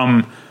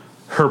from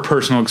her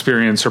personal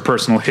experience, her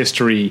personal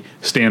history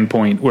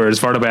standpoint, whereas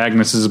Varda by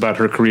Agnes is about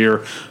her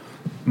career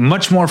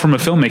much more from a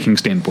filmmaking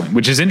standpoint,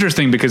 which is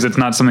interesting because it's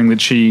not something that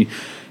she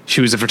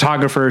was a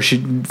photographer. She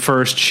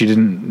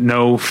didn't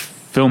know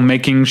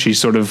filmmaking. She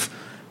sort of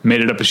made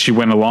it up as she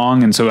went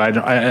along. And so I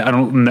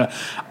don't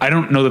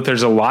know that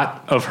there's a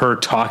lot of her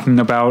talking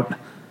about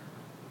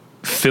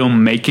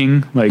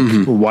filmmaking. Like,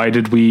 why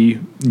did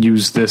we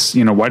use this?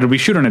 You know, why did we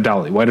shoot on a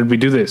dolly? Why did we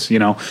do this? You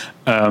know?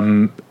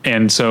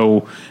 And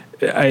so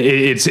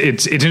it's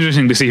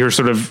interesting to see her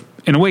sort of,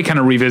 in a way, kind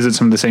of revisit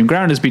some of the same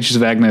ground as Beaches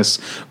of Agnes,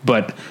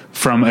 but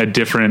from a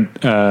different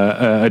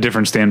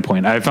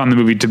standpoint. I found the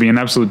movie to be an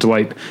absolute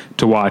delight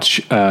to watch,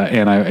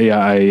 and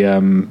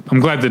I'm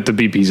glad that the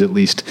BPs at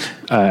least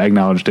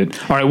acknowledged it.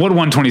 All right, what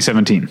won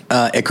 2017?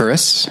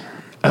 Icarus,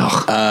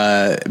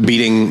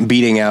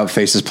 beating out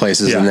Faces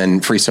Places, and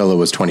then Free Solo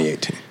was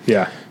 2018.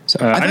 Yeah,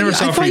 so I never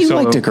saw Free Solo.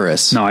 You liked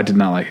Icarus? No, I did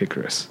not like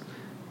Icarus.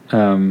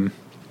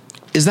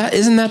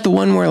 Isn't that the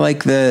one where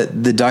like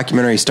the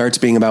documentary starts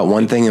being about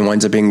one thing and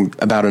winds up being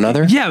about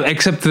another? Yeah,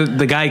 except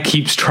the guy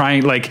keeps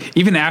trying, like,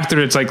 even after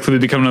it's like clearly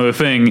become another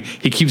thing,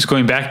 he keeps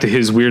going back to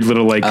his weird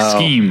little like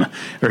scheme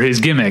or his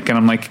gimmick, and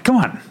I'm like, come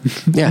on,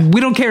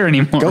 we don't care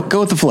anymore.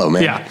 Go with the flow,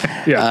 man.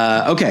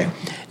 Yeah. Okay.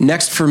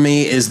 Next for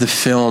me is the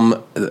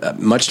film,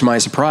 much to my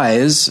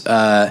surprise,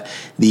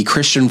 the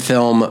Christian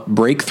film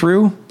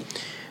Breakthrough,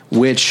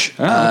 which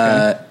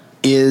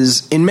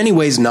is in many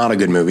ways not a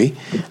good movie,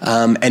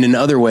 and in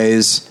other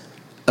ways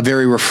a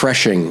very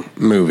refreshing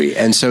movie.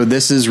 And so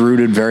this is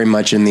rooted very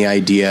much in the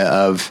idea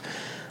of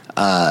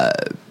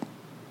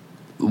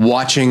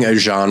watching a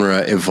genre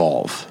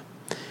evolve.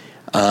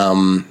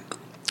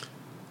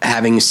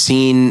 Having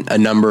seen a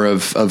number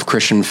of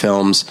Christian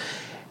films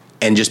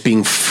and just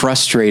being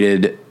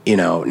frustrated, you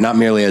know, not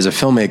merely as a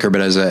filmmaker,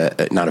 but as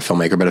not a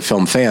filmmaker, but a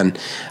film fan,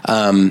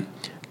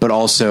 but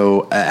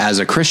also as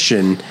a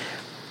Christian,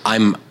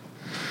 I'm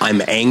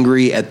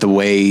angry at the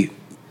way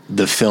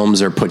the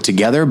films are put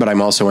together, but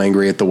I'm also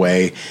angry at the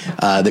way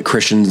that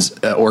Christians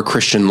or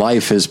Christian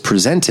life is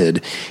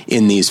presented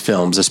in these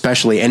films,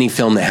 especially any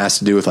film that has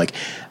to do with like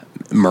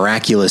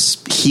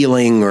miraculous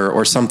healing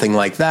or something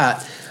like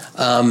that.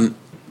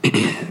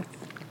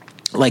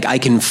 Like I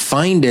can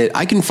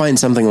find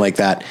something like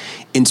that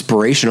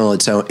inspirational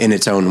in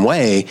its own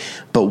way,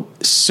 but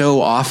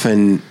so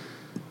often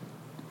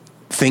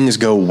things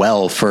go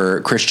well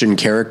for Christian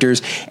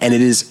characters, and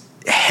it is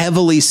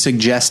heavily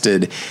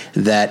suggested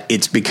that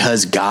it's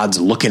because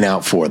God's looking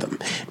out for them.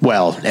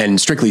 Well, and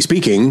strictly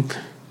speaking,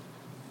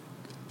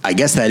 I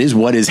guess that is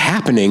what is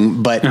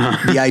happening, but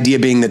the idea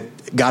being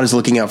that God is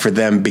looking out for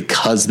them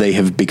because they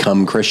have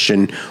become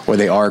Christian or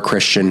they are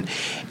Christian,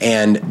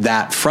 and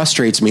that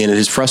frustrates me, and it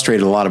has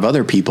frustrated a lot of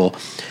other people.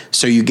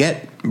 So you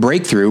get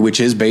Breakthrough, which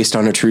is based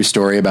on a true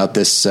story about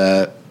this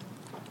high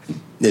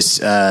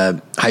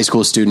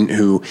school student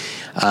who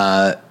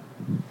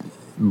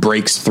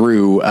breaks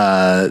through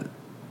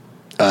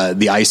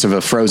the ice of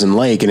a frozen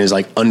lake and is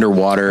like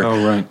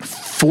underwater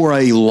for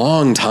a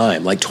long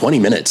time, like 20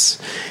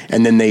 minutes.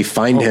 And then they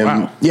find him.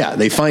 Wow. Yeah,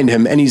 they find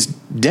him and he's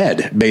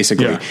dead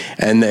basically. Yeah.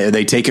 And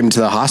they take him to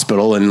the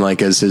hospital, and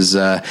like as his,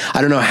 I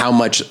don't know how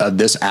much of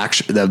this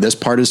this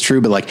part is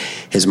true, but like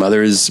his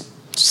mother is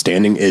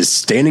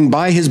standing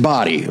by his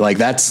body. Like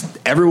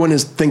everyone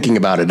is thinking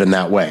about it in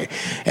that way.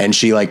 And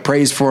she like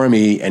prays for him.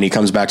 And he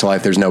comes back to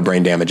life. There's no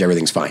brain damage.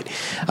 Everything's fine.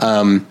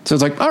 So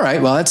it's like, all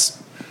right, well,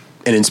 that's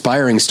an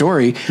inspiring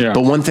story. Yeah.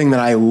 But one thing that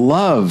I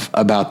love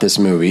about this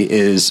movie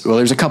is, well,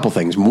 there's a couple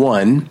things.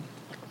 One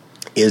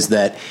is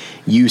that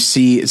you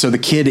see, so the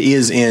kid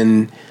is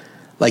in,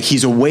 like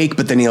he's awake,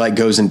 but then he like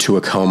goes into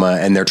a coma,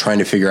 and they're trying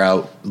to figure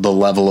out the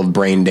level of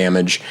brain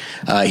damage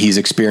he's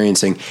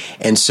experiencing.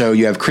 And so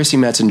you have Chrissy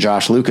Metz and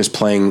Josh Lucas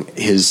playing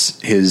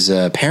his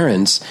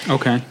parents.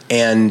 Okay.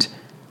 And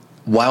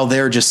while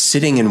they're just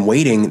sitting and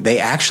waiting, they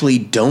actually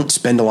don't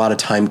spend a lot of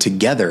time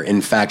together. In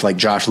fact, like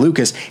Josh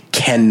Lucas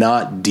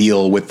cannot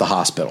deal with the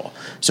hospital,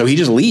 so he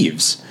just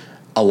leaves.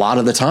 a lot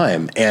of the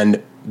time.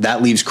 And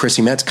that leaves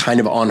Chrissy Metz kind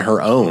of on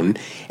her own,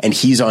 and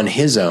he's on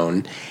his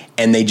own.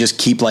 And they just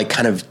keep like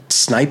kind of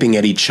sniping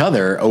at each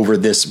other over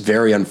this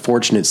very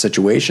unfortunate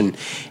situation.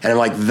 And I'm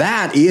like,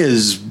 that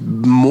is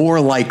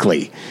more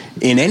likely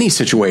in any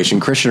situation,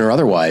 Christian or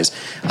otherwise,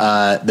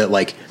 that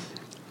like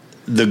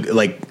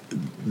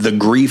the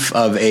grief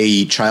of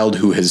a child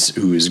who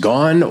is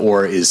gone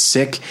or is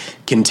sick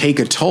can take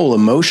a toll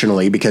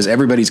emotionally, because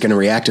everybody's going to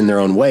react in their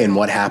own way. And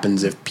what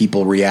happens if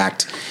people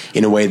react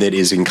in a way that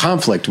is in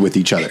conflict with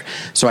each other?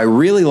 So I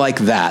really like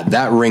that.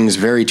 That rings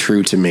very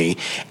true to me.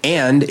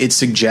 And it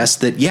suggests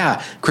that,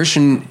 yeah,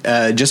 Christian,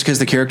 just because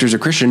the characters are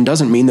Christian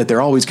doesn't mean that they're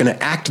always going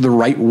to act the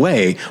right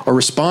way or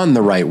respond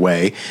the right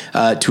way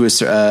to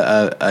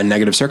a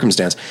negative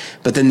circumstance.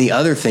 But then the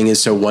other thing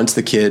is, so once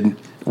the kid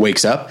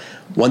wakes up,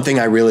 one thing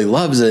I really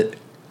love is that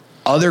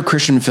other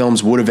Christian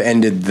films would have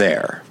ended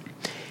there.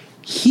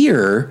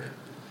 Here,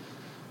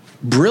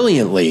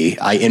 brilliantly,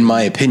 in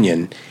my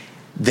opinion,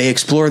 they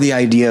explore the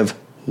idea of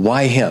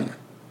why him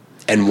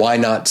and why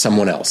not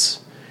someone else.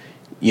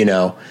 You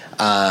know,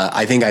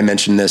 I think I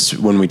mentioned this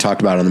when we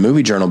talked about it on the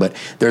Movie Journal, but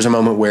there's a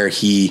moment where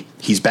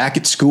he's back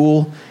at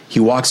school. He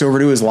walks over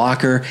to his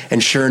locker,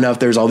 and sure enough,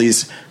 there's all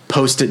these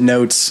Post-it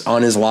notes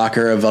on his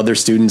locker of other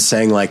students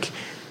saying like,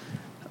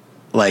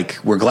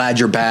 we're glad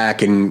you're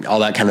back and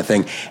all that kind of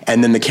thing.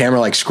 And then the camera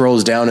like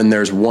scrolls down, and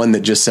there's one that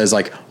just says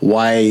like,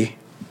 why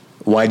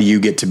do you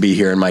get to be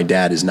here and my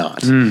dad is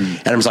not?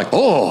 And I'm just like,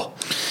 oh,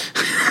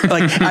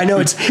 like, I know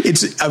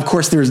it's of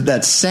course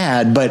that's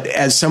sad, but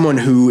as someone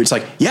who it's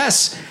like,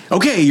 yes,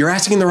 okay, you're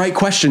asking the right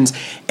questions.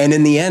 And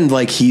in the end,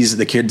 like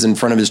the kid's in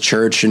front of his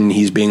church and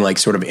he's being like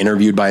sort of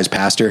interviewed by his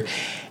pastor.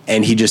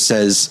 And he just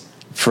says,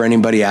 for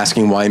anybody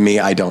asking why me,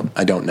 I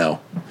don't know.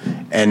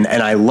 And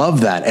I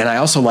love that. And I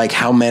also like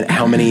how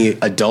many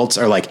adults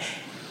are like,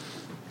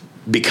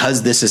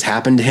 because this has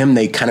happened to him,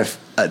 they kind of,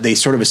 they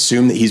sort of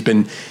assume that he's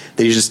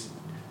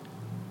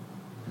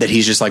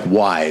just like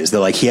wise. That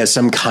like he has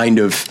some kind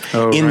of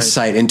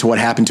insight into what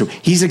happened to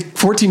him. He's a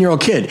 14-year-old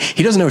kid.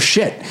 He doesn't know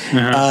shit.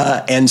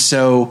 Uh-huh. And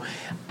so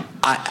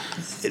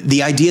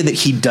the idea that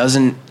he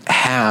doesn't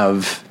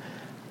have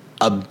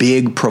a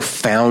big,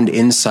 profound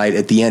insight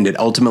at the end, it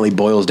ultimately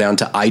boils down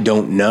to, I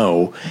don't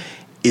know,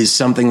 is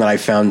something that I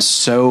found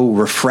so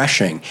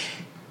refreshing.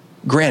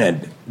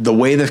 Granted, the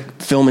way the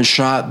film is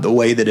shot, the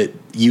way that it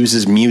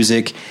uses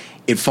music,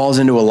 it falls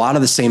into a lot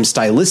of the same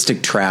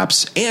stylistic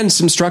traps and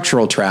some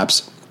structural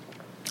traps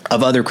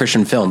of other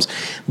Christian films.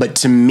 But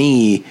to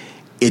me,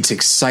 it's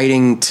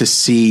exciting to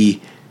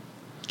see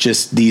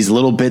just these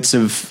little bits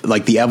of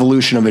like the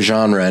evolution of a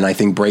genre. And I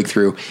think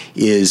Breakthrough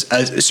is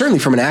certainly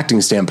from an acting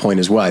standpoint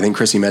as well. I think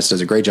Chrissy Metz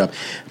does a great job,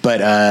 but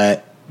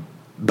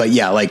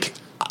yeah, like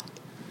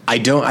I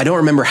don't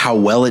remember how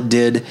well it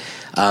did.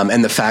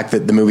 And the fact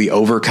that the movie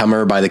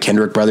Overcomer by the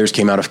Kendrick brothers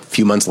came out a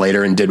few months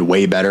later and did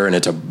way better, and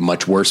it's a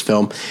much worse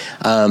film.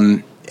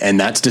 And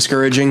that's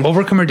discouraging.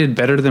 Overcomer did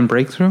better than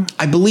Breakthrough?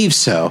 I believe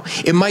so.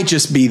 It might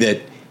just be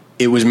that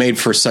it was made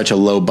for such a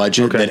low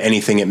budget that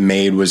anything it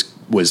made was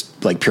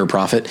like pure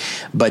profit.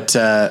 But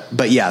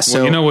yeah, so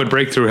well, you know what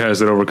Breakthrough has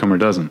that Overcomer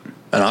doesn't?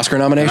 An Oscar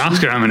nomination? An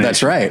Oscar nomination.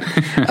 That's right.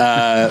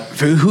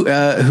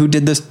 Who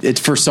did this? It's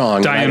for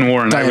song. Diane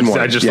Warren.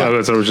 I just thought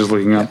that's what I was just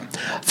looking up.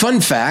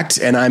 Fun fact,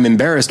 and I'm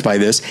embarrassed by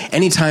this.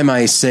 Anytime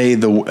I say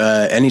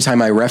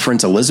anytime I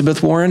reference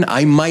Elizabeth Warren,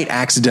 I might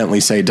accidentally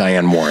say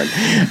Diane Warren.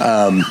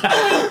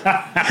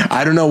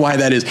 I don't know why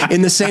that is.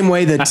 In the same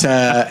way that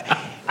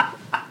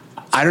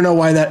I don't know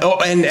why that.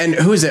 Oh, and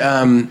who is it?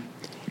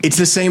 It's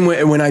the same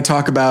way when I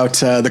talk about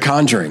The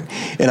Conjuring,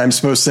 and I'm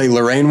supposed to say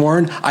Lorraine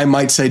Warren, I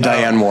might say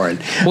Diane Warren.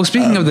 Well,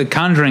 speaking of The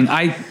Conjuring,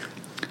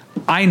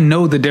 I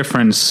know the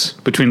difference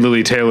between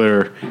Lily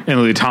Taylor and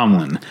Lily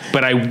Tomlin,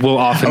 but I will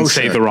often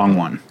say the wrong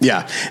one.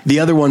 Yeah.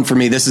 The other one for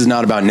me, this is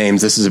not about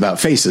names, this is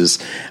about faces.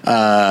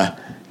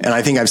 And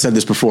I think I've said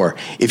this before.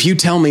 If you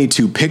tell me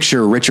to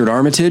picture Richard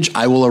Armitage,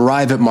 I will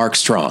arrive at Mark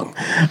Strong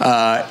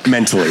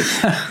mentally.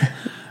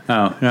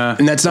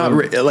 And that's not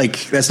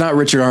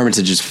Richard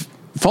Armitage's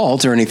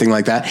fault or anything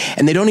like that.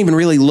 And they don't even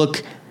really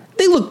look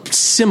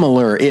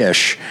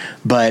similar-ish,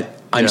 but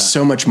I'm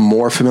so much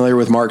more familiar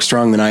with Mark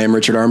Strong than I am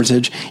Richard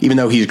Armitage, even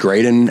though he's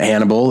great in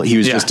Hannibal. He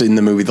was just in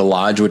the movie The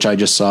Lodge, which I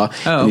just saw.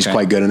 And he's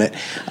quite good in it.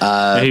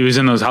 He was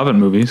in those Hobbit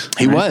movies.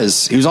 He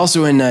was. He was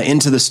also in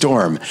Into the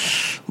Storm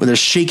with a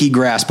shaky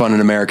grasp on an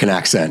American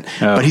accent,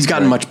 but he's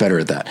gotten much better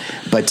at that.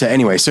 But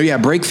anyway, so yeah,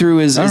 Breakthrough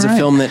is a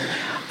film that,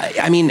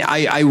 I mean,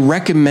 I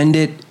recommend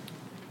it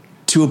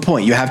to a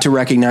point. You have to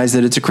recognize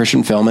that it's a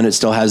Christian film and it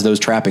still has those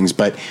trappings,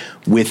 but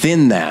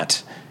within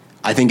that,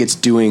 I think it's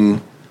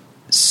doing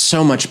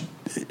so much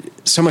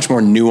more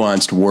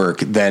nuanced work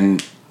than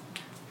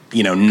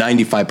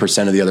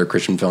 95% of the other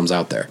Christian films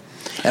out there.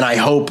 And I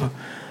hope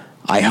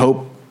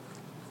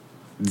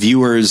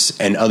viewers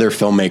and other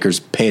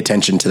filmmakers pay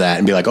attention to that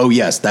and be like, oh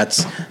yes,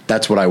 that's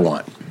what I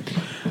want.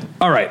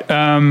 All right.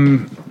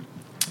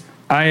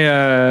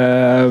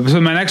 So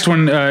my next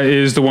one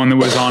is the one that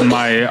was on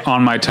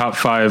my top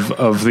 5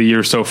 of the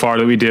year so far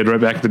that we did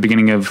right back at the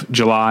beginning of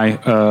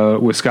July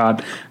with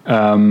Scott.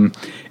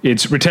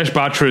 It's Ritesh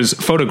Batra's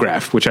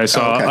Photograph, which I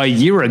saw a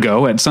year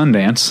ago at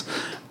Sundance.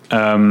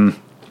 And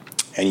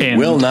you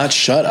will not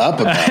shut up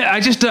about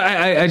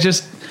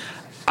it.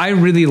 I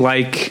really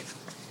like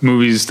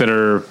movies that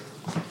are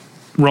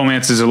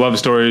romances or love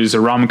stories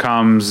or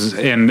rom-coms,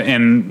 and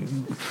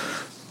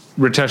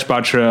Ritesh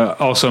Batra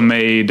also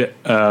made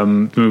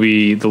the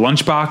movie The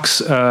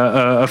Lunchbox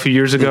a few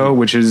years ago,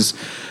 which is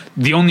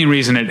the only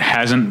reason there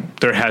hasn't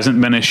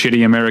been a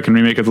shitty American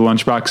remake of The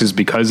Lunchbox is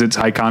because its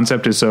high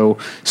concept is so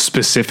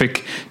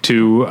specific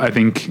to, I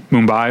think,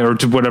 Mumbai or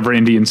to whatever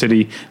Indian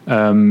city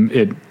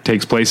it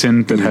takes place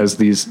in that has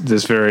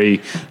this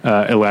very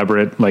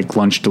elaborate like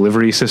lunch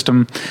delivery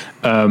system.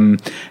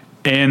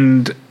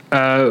 And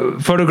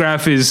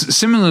Photograph is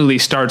similarly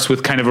starts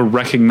with kind of a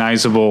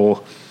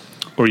recognizable,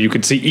 or you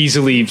could see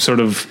easily sort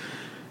of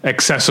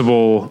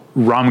accessible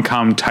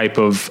rom-com type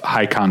of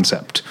high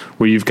concept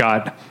where you've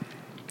got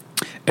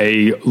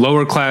a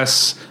lower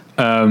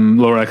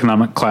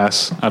economic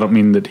class. I don't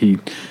mean that he,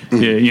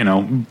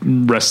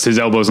 rests his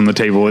elbows on the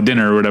table at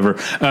dinner or whatever.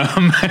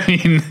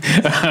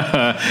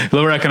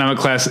 Lower economic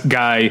class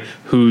guy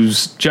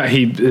whose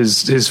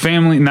his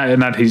family,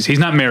 he's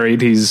not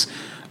married. He's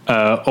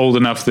old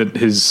enough that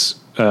his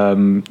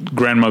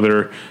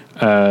grandmother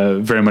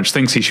very much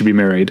thinks he should be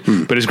married,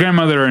 but his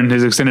grandmother and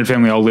his extended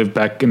family all live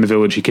back in the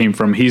village he came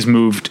from. He's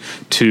moved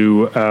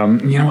to,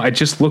 I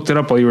just looked it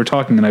up while you were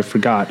talking and I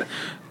forgot.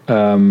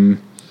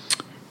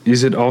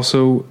 Is it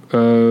also,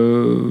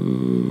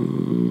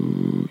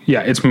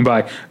 it's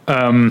Mumbai.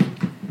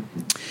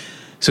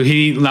 So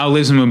he now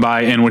lives in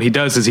Mumbai, and what he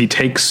does is he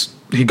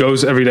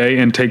goes every day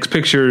and takes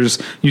pictures.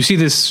 You see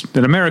this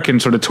in American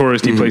sort of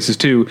touristy places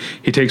too.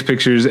 He takes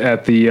pictures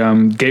at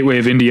the Gateway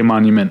of India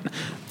monument.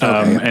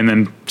 And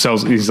then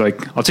he's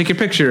like, I'll take your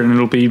picture and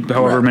it'll be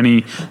however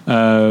many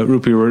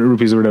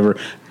rupees or whatever.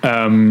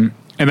 And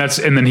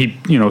then he,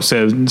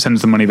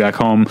 sends the money back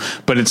home.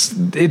 But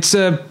it's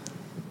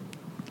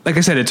like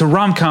I said, it's a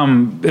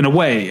rom-com in a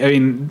way. I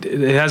mean,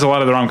 it has a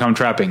lot of the rom-com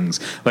trappings.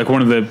 Like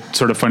one of the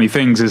sort of funny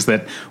things is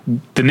that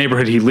the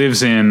neighborhood he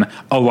lives in,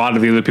 a lot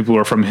of the other people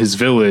are from his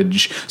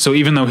village. So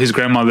even though his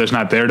grandmother's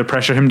not there to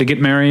pressure him to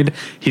get married,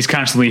 he's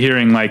constantly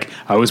hearing like,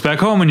 I was back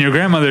home and your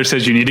grandmother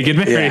says you need to get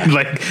married,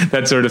 like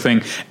that sort of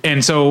thing.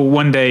 And so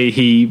one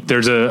day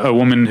there's a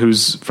woman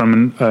who's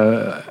from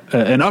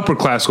an upper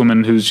class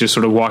woman who's just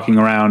sort of walking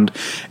around,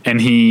 and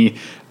he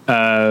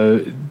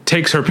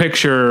takes her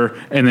picture,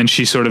 and then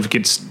she sort of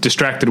gets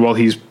distracted while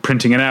he's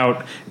printing it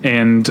out,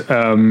 and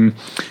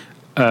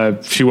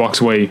she walks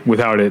away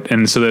without it.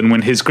 And so then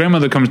when his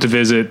grandmother comes to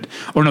visit,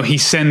 he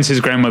sends his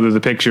grandmother the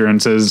picture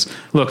and says,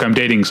 look, I'm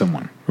dating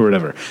someone or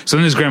whatever. So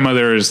then his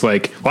grandmother is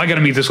like, well, I got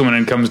to meet this woman,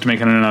 and comes to make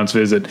an unannounced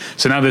visit.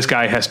 So now this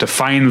guy has to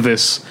find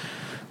this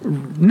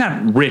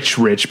not rich,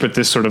 but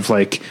this sort of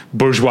like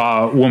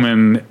bourgeois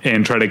woman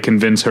and try to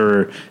convince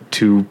her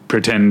to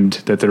pretend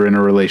that they're in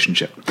a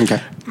relationship. Okay.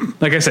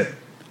 Like I said,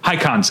 high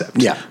concept.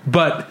 Yeah.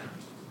 But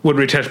what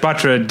Ritesh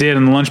Batra did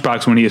in The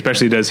Lunchbox, when he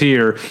especially does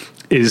here,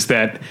 is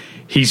that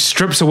he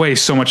strips away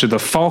so much of the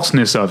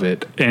falseness of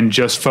it and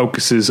just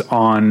focuses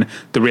on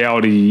the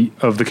reality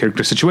of the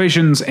character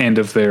situations and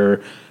of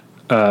their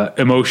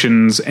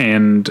emotions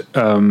and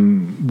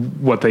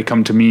what they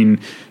come to mean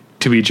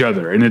to each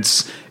other. And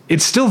it's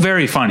still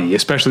very funny,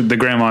 especially the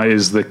grandma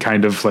is the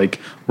kind of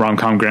like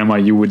rom-com grandma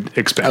you would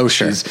expect. Oh,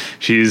 sure.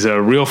 She's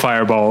a real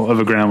fireball of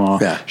a grandma.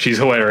 Yeah. She's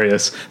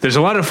hilarious. There's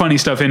a lot of funny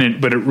stuff in it,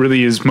 but it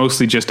really is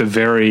mostly just a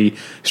very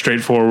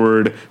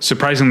straightforward,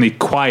 surprisingly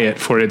quiet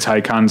for its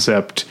high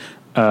concept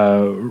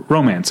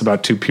romance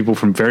about two people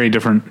from very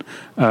different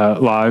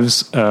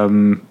lives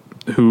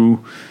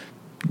who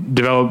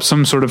develop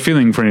some sort of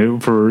feelings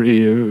for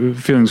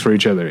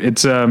each other.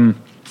 It's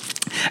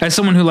as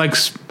someone who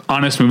likes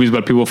honest movies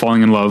about people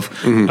falling in love,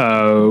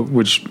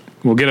 which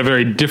we'll get a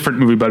very different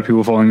movie about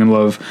people falling in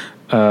love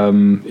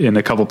in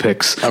a couple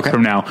picks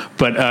from now.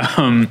 But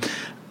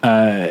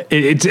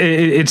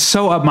it's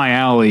so up my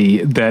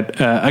alley that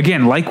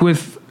again, like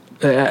with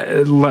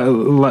Varda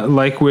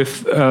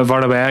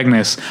by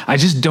Agnes, I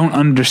just don't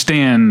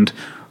understand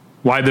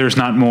why there's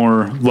not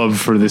more love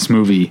for this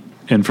movie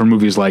and for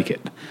movies like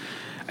it.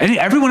 And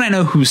everyone I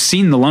know who's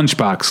seen The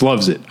Lunchbox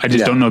loves it. I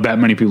just don't know that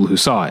many people who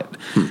saw it.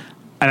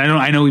 And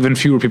I know even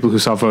fewer people who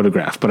saw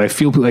Photograph, but I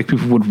feel like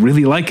people would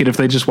really like it if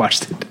they just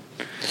watched it.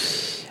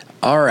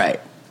 All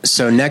right.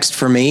 So next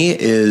for me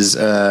is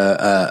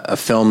a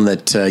film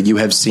that you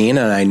have seen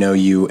and I know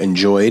you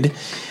enjoyed.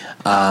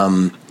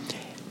 And,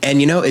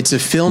 it's a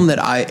film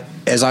that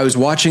as I was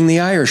watching The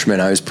Irishman,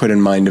 I was put in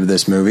mind of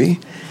this movie.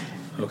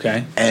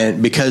 Okay.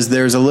 And because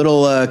there's a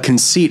little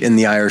conceit in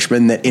The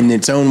Irishman that in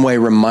its own way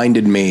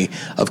reminded me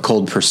of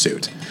Cold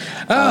Pursuit.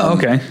 Oh,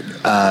 okay.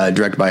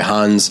 Directed by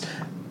Hans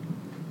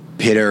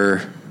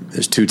Peter,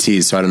 there's two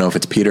T's, so I don't know if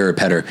it's Peter or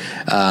Petter,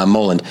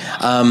 Moland.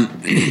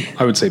 I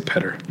would say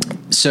Petter.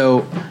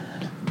 So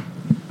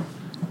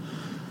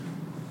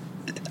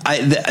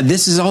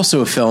This is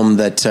also a film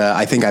that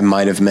I think I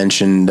might have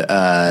mentioned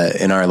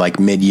in our like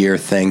mid-year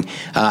thing.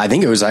 I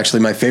think it was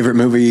actually my favorite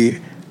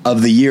movie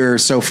of the year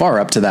so far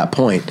up to that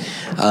point.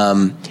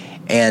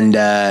 And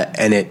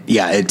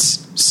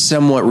it's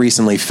somewhat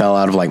recently fell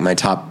out of like my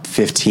top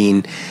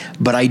 15,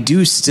 but I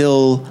do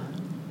still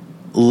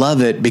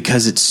love it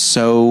because it's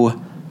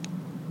so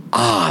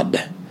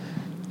odd.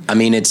 I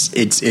mean,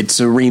 it's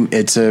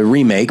a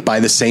remake by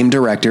the same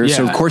director,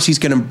 so of course he's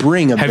going to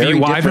bring a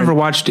I've never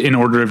watched In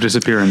Order of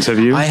Disappearance. Have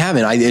you? I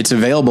haven't. It's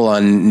available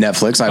on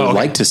Netflix. I would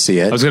like to see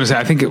it. I was going to say,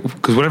 I think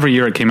because whatever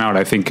year it came out,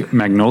 I think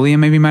Magnolia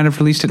maybe might have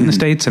released it in the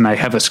States, and I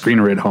have a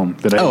screener at home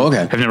that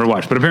I have never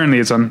watched, but apparently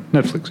it's on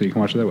Netflix, so you can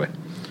watch it that way.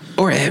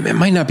 Or it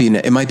might not be.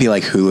 It might be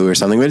like Hulu or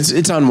something, but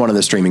it's on one of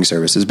the streaming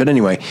services. But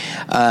anyway,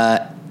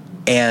 so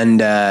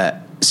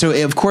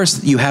of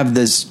course you have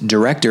this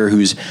director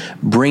who's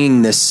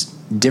bringing this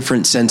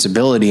different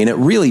sensibility, and it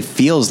really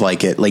feels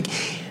like it. Like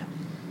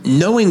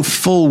knowing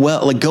full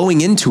well, like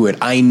going into it,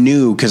 I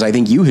knew, because I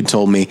think you had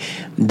told me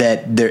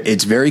that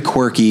it's very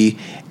quirky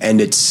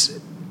and it's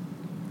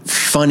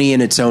funny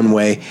in its own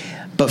way.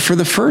 But for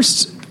the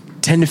first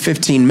 10 to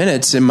 15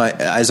 minutes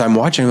as I'm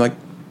watching, like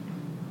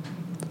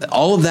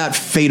all of that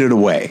faded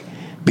away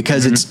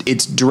because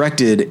it's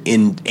directed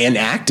and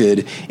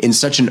acted in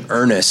such an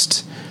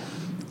earnest,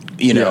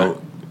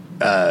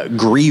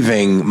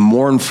 grieving,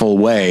 mournful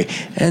way,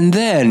 and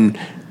then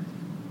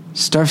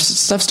stuff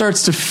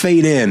starts to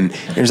fade in.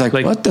 There's like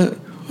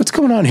what's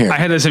going on here? I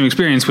had that same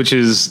experience, which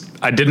is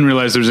I didn't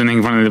realize there was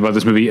anything funny about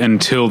this movie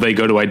until they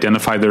go to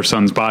identify their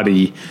son's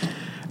body,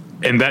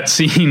 and that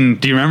scene.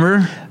 Do you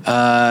remember?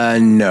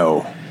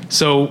 No.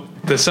 So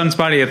the son's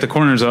body at the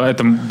corners,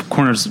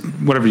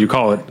 whatever you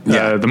call it,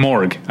 the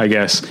morgue, I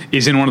guess,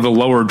 is in one of the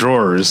lower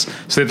drawers.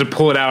 So they have to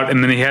pull it out,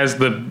 and then he has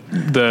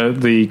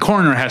the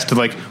coroner has to,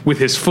 like, with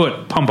his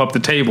foot, pump up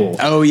the table.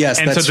 Oh yes,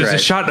 and that's so there's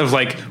a shot of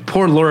like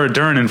poor Laura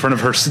Dern in front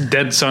of her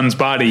dead son's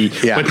body,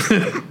 but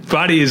the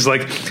body is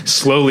like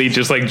slowly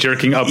just like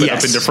jerking up and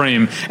up into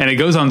frame, and it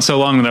goes on so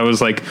long that I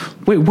was like,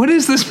 wait, what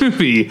is this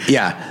movie?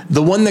 Yeah,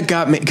 the one that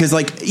got me, because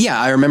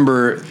I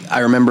remember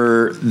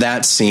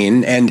that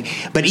scene,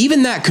 but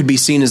even that could be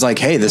seen as like,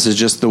 hey, this is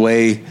just the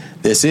way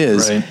this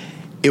is. Right.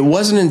 It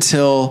wasn't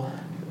until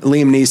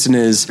Liam Neeson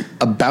is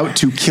about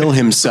to kill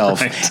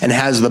himself and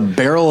has the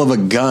barrel of a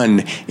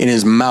gun in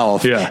his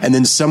mouth, and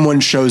then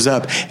someone shows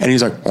up and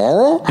he's like,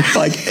 oh,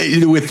 like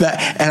with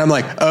that, and I'm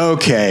like,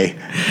 okay,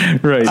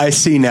 right, I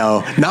see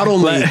now. Not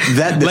only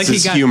that, this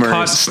is humorous.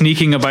 Caught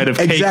sneaking a bite of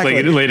cake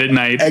late at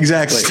night.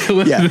 Exactly.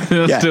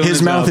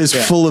 His mouth is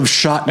full of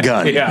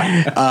shotgun.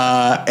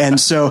 And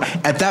so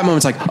at that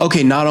moment, it's like,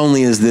 okay, not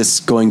only is this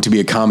going to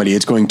be a comedy,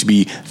 it's going to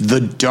be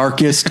the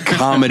darkest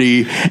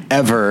comedy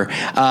ever.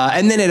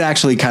 And then it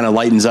actually kind of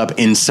lightens up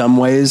in some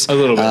ways a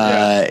little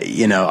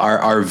bit.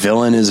 Our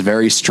villain is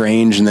very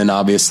strange, and then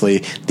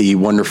obviously the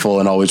wonderful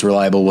and always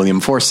reliable William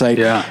Forsythe.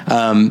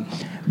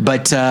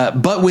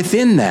 But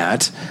within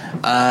that,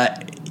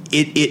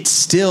 it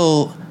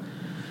still,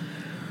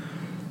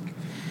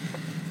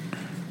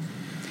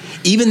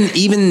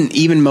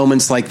 even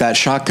moments like that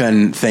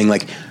shotgun thing,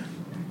 like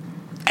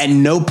at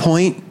no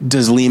point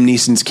does Liam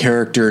Neeson's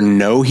character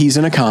know he's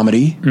in a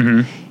comedy.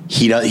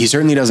 He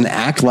certainly doesn't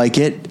act like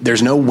it.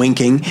 There's no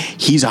winking.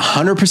 He's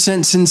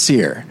 100%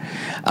 sincere.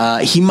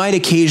 He might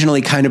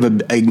occasionally kind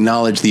of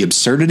acknowledge the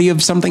absurdity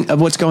of something,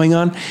 of what's going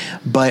on,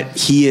 but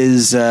he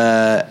is,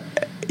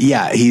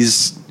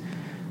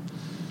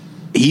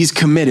 he's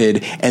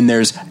committed, and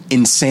there's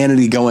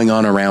insanity going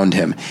on around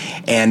him.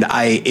 And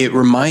it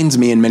reminds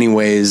me in many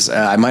ways,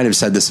 I might have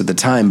said this at the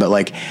time, but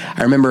like,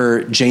 I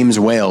remember James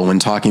Whale when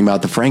talking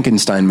about the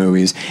Frankenstein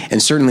movies, and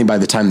certainly by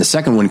the time the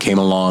second one came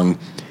along,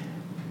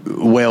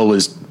 Whale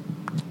was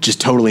just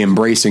totally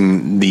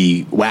embracing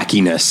the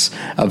wackiness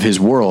of his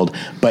world,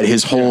 but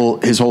his whole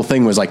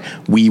thing was like,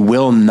 we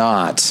will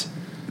not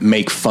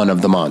make fun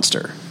of the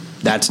monster.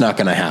 That's not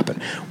going to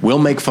happen. We'll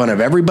make fun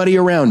of everybody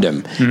around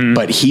him,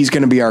 but he's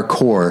going to be our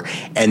core.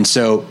 And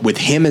so with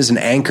him as an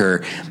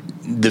anchor,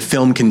 the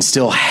film can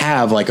still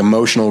have like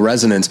emotional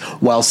resonance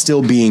while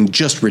still being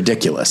just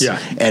ridiculous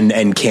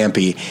and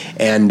campy.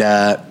 And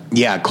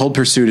Cold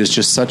Pursuit is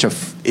just such a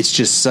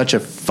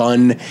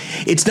fun,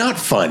 it's not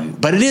fun,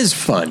 but it is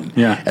fun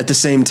at the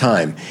same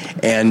time.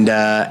 And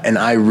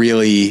I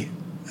really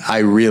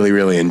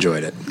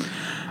enjoyed it.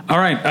 All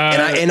right.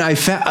 And I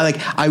felt like,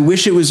 I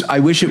wish it were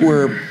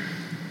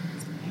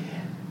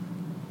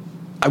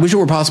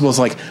possible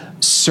to like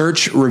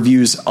search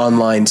reviews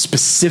online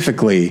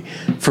specifically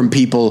from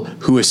people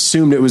who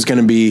assumed it was going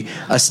to be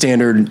a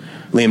standard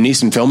Liam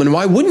Neeson film, and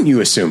why wouldn't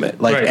you assume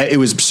it? Like it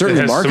was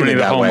certainly marketed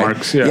that way.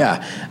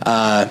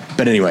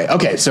 But anyway,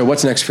 okay. So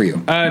what's next for you?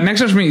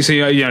 Next up for me, so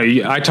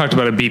I talked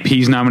about a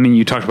BP's nominee.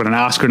 You talked about an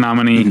Oscar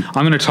nominee.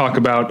 I'm going to talk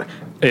about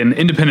an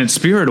Independent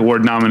Spirit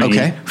Award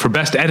nominee for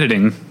Best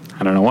Editing.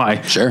 I don't know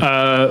why. Sure.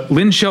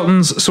 Lynn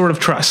Shelton's Sword of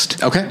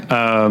Trust. Okay.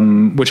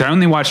 Which I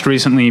only watched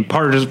recently,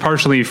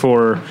 partially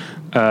for here,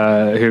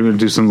 we're going to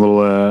do some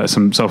little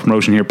some self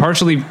promotion here.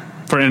 Partially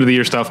for end of the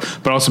year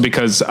stuff, but also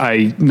because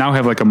I now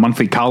have like a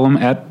monthly column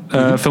at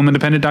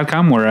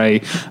filmindependent.com where I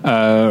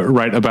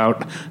write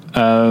about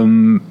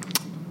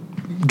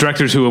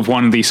directors who have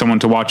won the Someone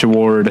to Watch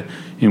award,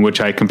 in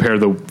which I compare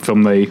the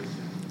film they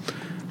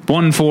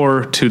won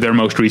for to their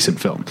most recent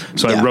film.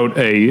 So I wrote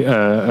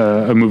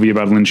a movie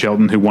about Lynn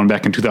Shelton, who won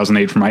back in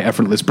 2008 for My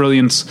Effortless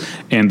Brilliance,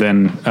 and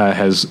then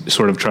has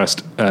Sort of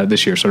Trust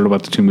this year. So I wrote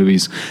about the two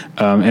movies,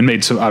 and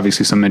made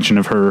obviously some mention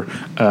of her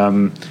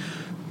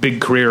big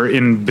career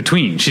in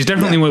between. She's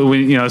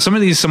definitely, some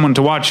of these Someone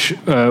to Watch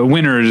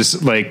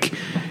winners, like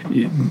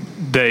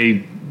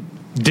they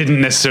didn't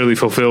necessarily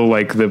fulfill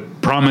like the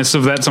promise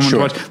of that Someone to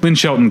Watch. Lynn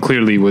Shelton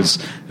clearly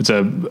it's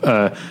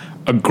a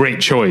great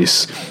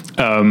choice.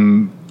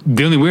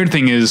 The only weird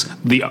thing is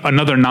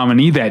another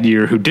nominee that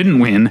year who didn't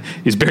win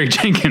is Barry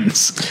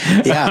Jenkins.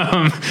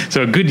 Yeah.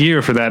 So a good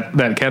year for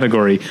that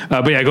category.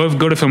 But yeah, go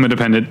to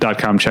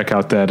filmindependent.com, check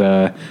out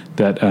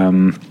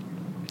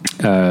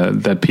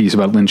that piece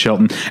about Lynn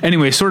Shelton.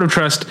 Anyway, Sort of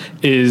Trust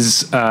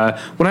is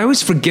what I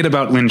always forget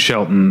about Lynn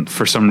Shelton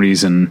for some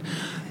reason,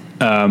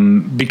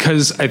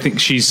 because I think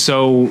she's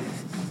so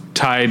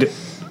tied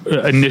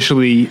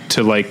initially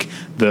to like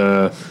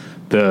the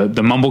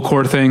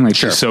mumblecore thing. Like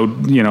she's so,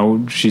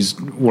 she's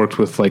worked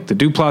with like the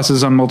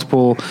Duplasses on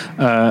multiple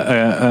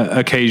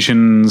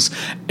occasions,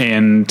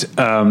 and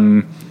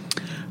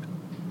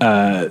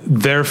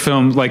their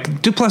film,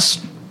 like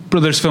Duplass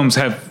Brothers films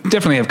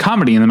definitely have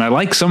comedy in them. I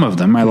like some of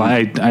them. I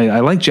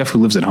like Jeff Who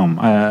Lives at Home.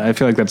 I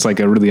feel like that's like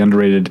a really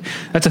underrated,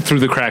 that's a through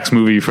the cracks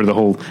movie for the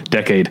whole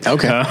decade.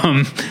 Okay.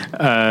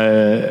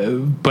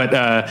 But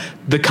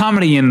the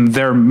comedy in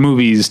their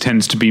movies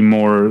tends to be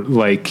more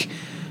like,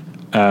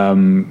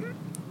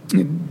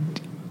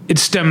 it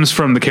stems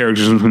from the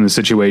characters and from the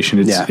situation.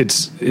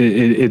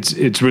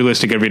 It's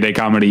realistic everyday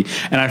comedy.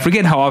 And I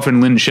forget how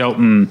often Lynn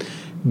Shelton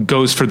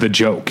goes for the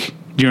joke.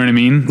 Do you know what I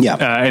mean? Yeah.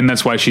 And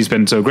that's why she's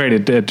been so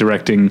great at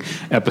directing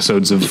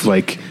episodes of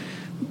like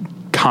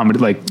comedy,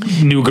 like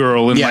New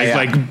Girl and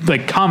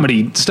like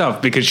comedy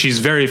stuff, because she's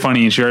very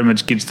funny and she very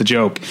much gets the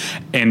joke.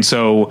 And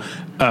so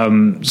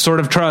Sort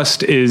of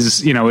Trust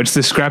is, it's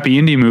this scrappy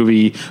indie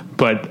movie,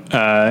 but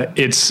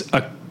it's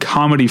a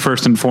comedy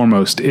first and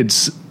foremost.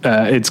 It's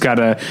got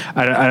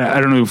I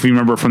don't know if you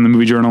remember from the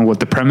Movie Journal what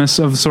the premise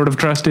of Sort of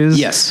Trust is.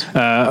 Yes.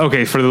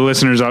 Okay, for the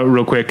listeners,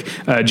 real quick,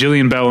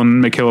 Jillian Bell and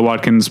Michaela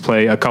Watkins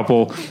play a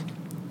couple.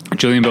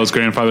 Jillian Bell's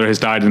grandfather has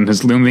died, and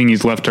the only thing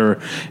he's left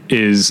her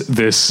is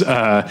this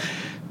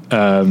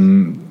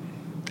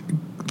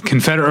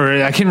Confederate,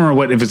 or I can't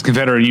remember if it's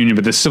Confederate or Union,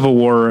 but the Civil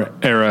War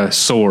era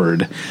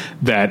sword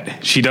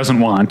that she doesn't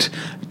want,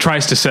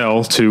 tries to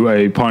sell to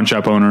a pawn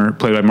shop owner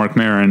played by Mark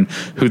Maron,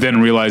 who then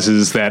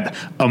realizes that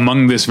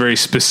among this very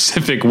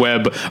specific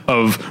web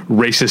of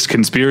racist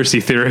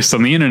conspiracy theorists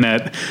on the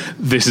internet,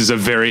 this is a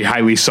very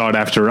highly sought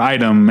after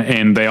item.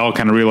 And they all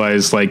kind of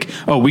realize like,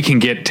 oh, we can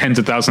get tens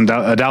of thousands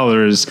of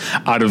dollars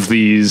out of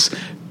these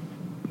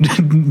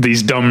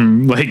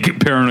dumb like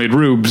paranoid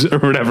rubes or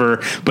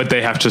whatever, but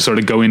they have to sort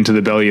of go into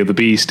the belly of the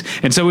beast.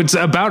 And so it's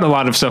about a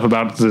lot of stuff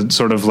about the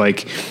sort of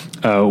like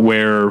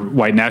where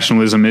white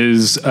nationalism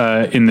is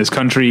in this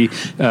country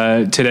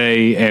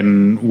today,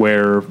 and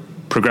where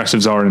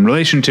progressives are in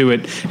relation to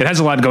it. It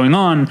has a lot going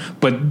on,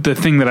 but the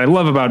thing that I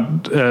love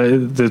about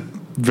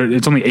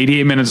it's only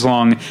 88 minutes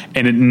long,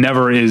 and it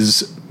never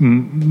is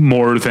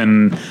more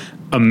than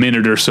a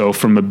minute or so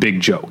from a big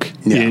joke.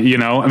 Yeah.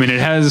 I mean, it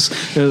has,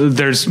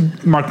 there's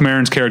Mark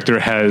Maron's character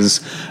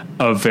has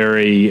a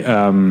very,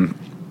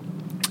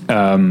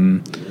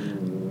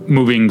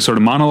 moving sort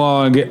of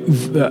monologue,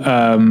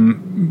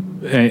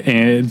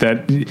 and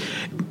that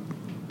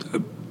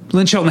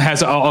Lynn Shelton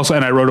has also,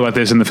 and I wrote about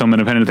this in the Film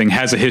Independent thing,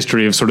 has a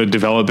history of sort of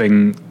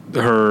developing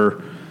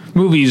her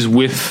movies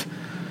with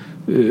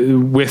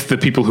the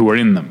people who are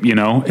in them,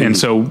 Mm-hmm. And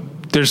so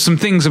there's some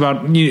things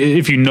about,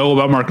 if you know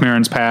about Mark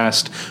Maron's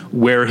past,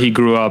 where he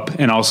grew up,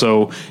 and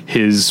also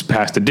his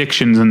past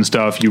addictions and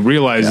stuff, you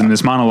realize in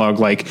this monologue,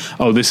 like,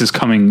 oh, a lot of this is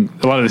coming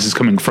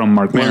from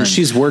Mark Maron. Well,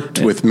 she's worked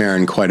with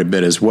Maron quite a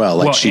bit as well.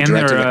 Like she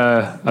directed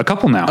they're a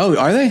couple now. Oh,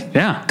 are they?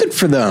 Yeah. Good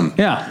for them.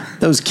 Yeah.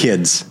 Those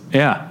kids.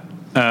 Yeah.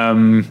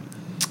 What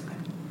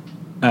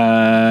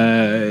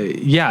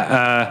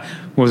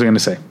was I going to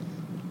say?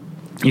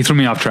 You threw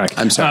me off track.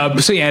 I'm sorry.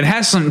 So yeah, it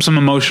has some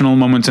emotional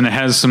moments, and it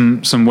has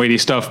some weighty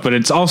stuff, but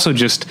it's also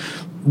just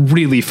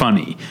really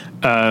funny.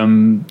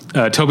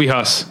 Toby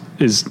Huss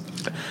is,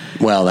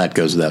 well, that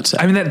goes without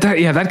saying. I mean,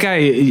 that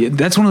guy,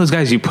 that's one of those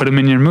guys, you put him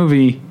in your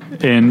movie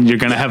and you're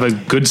going to have a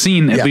good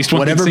scene, at least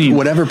one good scene.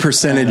 Whatever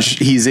percentage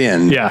he's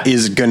in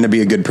is going to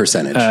be a good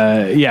percentage.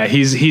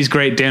 He's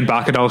great. Dan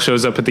Bacadal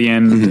shows up at the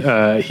end.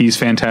 Mm-hmm. He's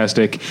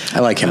fantastic. I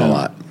like him a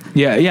lot.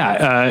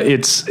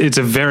 It's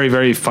a very,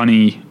 very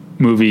funny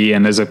movie,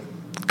 and as a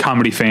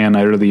comedy fan,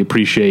 I really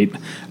appreciate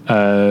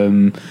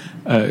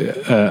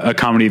a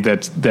comedy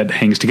that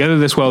hangs together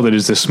this well, that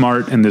is this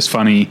smart and this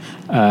funny.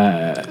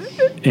 I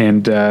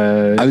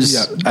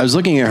was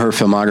looking at her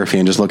filmography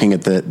and just looking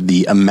at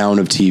the amount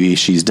of TV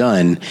she's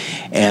done,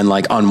 and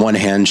like on one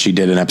hand she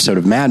did an episode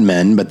of Mad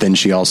Men, but then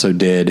she also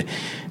did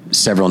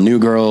several New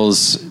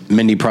Girls,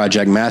 Mindy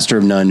Project, Master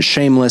of None,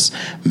 Shameless,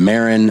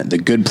 Marin, The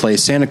Good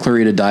Place, Santa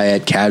Clarita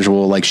Diet,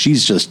 Casual. Like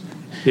she's just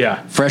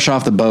fresh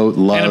off the boat.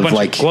 Love, and a bunch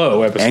like of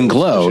Glow episodes, and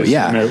Glow,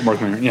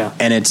 Mark Maron,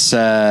 and it's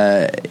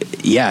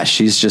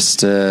she's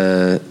just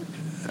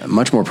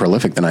much more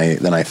prolific than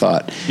I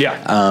thought.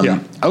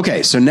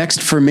 Okay, so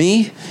next for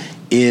me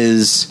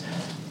is,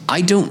 I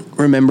don't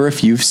remember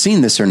if you've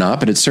seen this or not,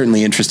 but it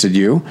certainly interested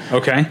you.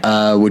 Okay,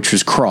 which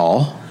was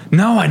Crawl.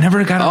 No, I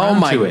never got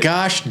around to it. Oh my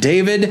gosh,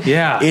 David!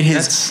 Yeah, it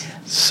has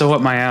so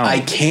up my alley. I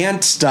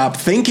can't stop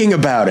thinking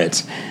about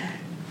it.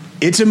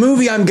 It's a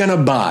movie I'm gonna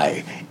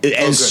buy.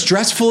 As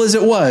stressful as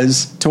it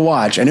was to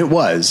watch, and it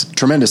was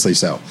tremendously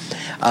so.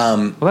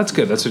 Well, that's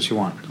good. That's what you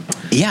want.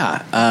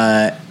 Yeah,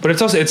 but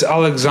it's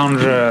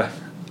Alexandra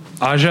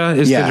Aja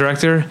is the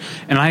director,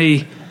 and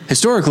I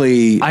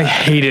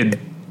hated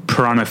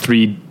Piranha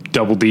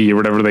 3DD or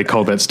whatever they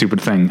call that stupid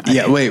thing.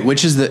 Wait,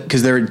 which is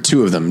because there are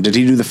two of them. Did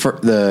he do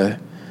the?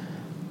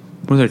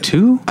 Were there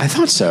two? I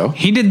thought so.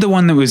 He did the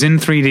one that was in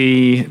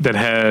 3D that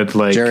had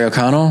like Jerry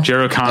O'Connell,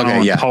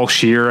 and Paul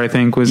Scheer, I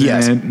think, was in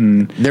it.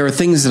 And there are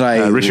things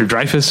that Richard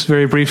Dreyfuss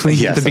very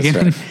briefly at the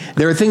beginning. Right.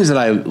 There are things that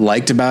I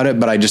liked about it,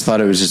 but I just thought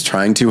it was just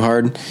trying too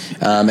hard.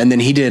 And then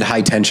he did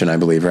High Tension, I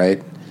believe,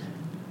 right?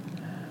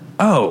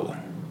 Oh,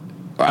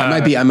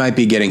 I might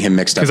be getting him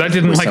mixed up because I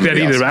didn't like that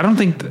either. But I don't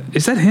think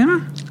is that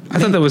him. I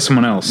thought that was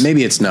someone else.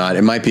 Maybe it's not.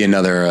 It might be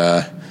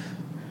another.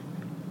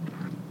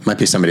 Might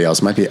be somebody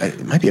else.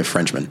 It might be a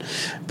Frenchman,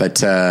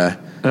 but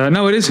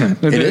no, it is him.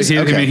 It is? I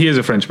Okay. mean, he is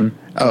a Frenchman.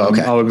 Oh,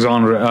 okay.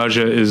 Alexandre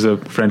Aja is a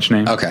French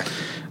name. Okay.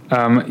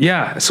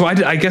 So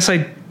I guess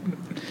I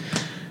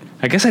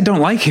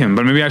don't like him,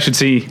 but maybe I should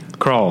see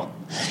Crawl.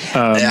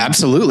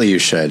 Absolutely, you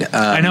should.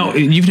 I know.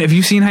 Have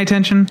you seen High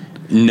Tension?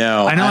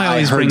 No, I know. I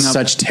always heard bring up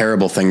such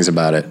terrible things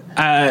about it.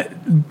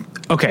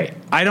 Okay,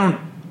 I don't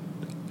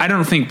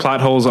think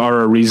plot holes are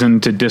a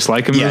reason to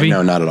dislike a movie. Yeah,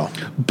 no, not at all.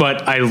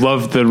 But I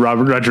love the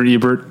Roger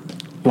Ebert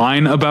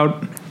line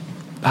about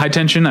High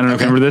Tension. I don't know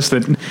if you remember this,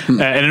 and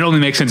it only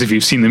makes sense if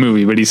you've seen the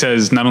movie, but he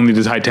says not only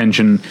does High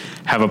Tension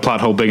have a plot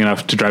hole big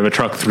enough to drive a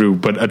truck through,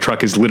 but a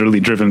truck is literally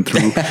driven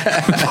through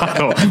the plot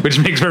hole, which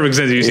makes perfect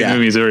sense if you see the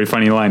movie. It's a very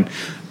funny line.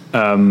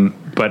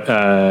 But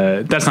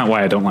that's not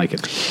why I don't like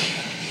it.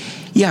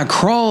 Yeah,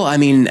 Crawl, I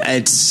mean,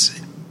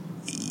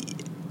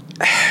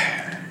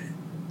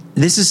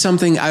 this is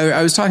something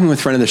I was talking with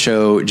a friend of the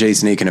show,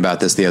 Jason Eakin,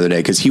 about this the other day,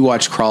 because he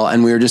watched Crawl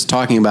and we were just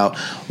talking about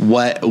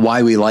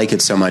why we like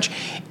it so much.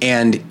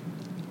 And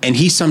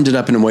he summed it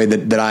up in a way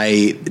that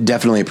I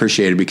definitely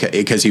appreciated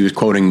because he was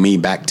quoting me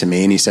back to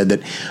me. And he said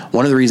that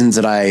one of the reasons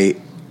that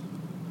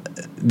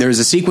there's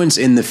a sequence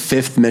in the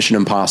 5th Mission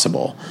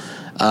Impossible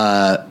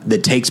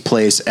that takes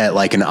place at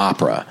like an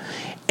opera.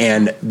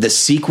 And the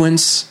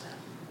sequence,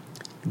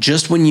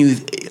 just when you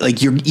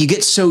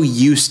get so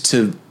used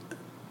to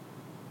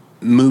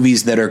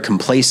movies that are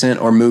complacent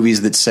or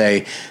movies that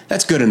say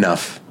that's good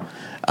enough.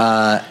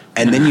 And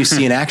then you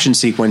see an action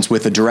sequence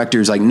with a director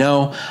who's like,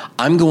 no,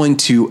 I'm going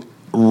to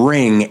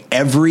wring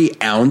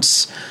every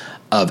ounce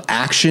of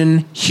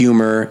action,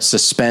 humor,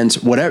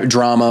 suspense, whatever,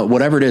 drama,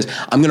 whatever it is.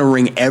 I'm going to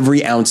wring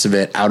every ounce of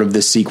it out of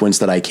this sequence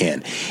that I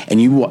can. And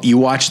you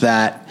watch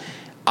that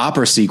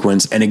opera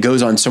sequence and it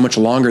goes on so much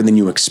longer than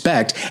you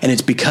expect, and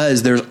it's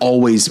because there's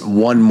always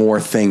one more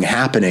thing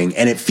happening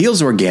and it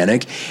feels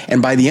organic,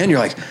 and by the end you're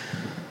like,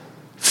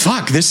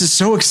 fuck, this is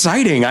so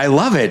exciting, I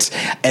love it.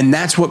 And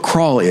that's what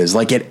Crawl is.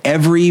 Like at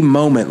every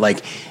moment,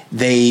 like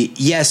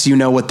you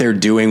know what they're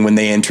doing when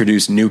they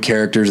introduce new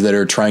characters that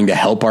are trying to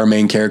help our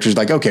main characters,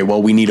 like, okay,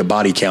 well, we need a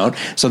body count,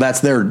 so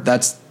that's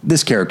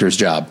this character's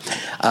job.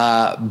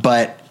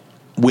 But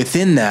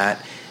within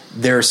that,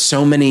 there are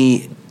so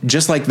many,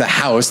 just like the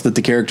house that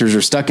the characters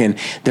are stuck in,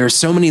 there are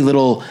so many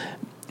little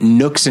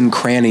nooks and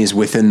crannies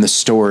within the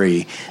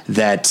story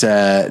that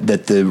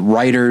the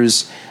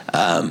writers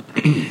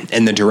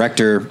and the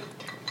director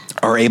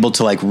are able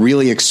to like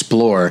really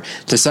explore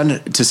to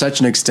such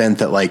an extent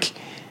that, like,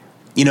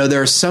 you know,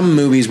 there are some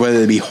movies,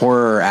 whether it be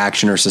horror or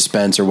action or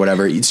suspense or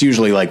whatever, it's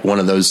usually like one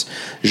of those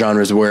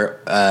genres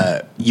where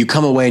you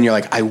come away and you're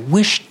like, I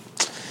wish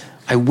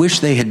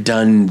they had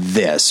done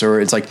this, or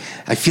it's like,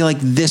 I feel like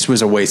this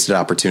was a wasted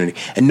opportunity.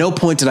 At no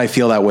point did I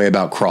feel that way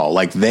about Crawl.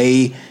 Like,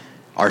 they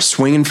are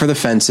swinging for the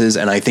fences,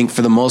 and I think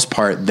for the most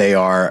part they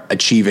are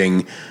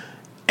achieving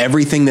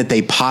everything that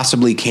they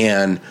possibly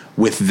can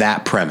with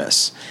that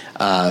premise.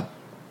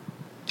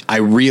 I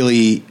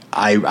really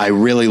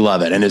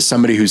love it, and as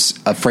somebody who's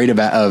afraid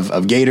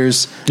of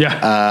gators,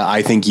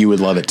 I think you would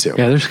love it too.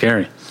 Yeah, they're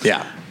scary.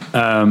 Yeah.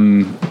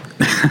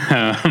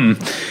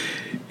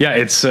 Yeah,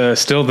 it's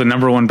still the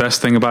number one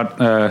best thing about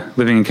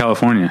living in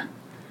California.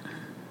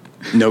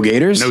 No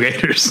gators? No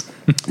gators.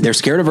 They're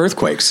scared of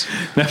earthquakes.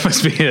 That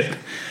must be it.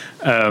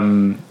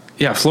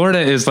 Yeah,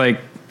 Florida is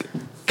like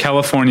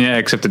California,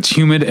 except it's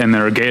humid and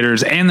there are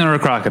gators and there are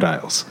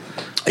crocodiles.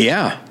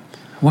 Yeah.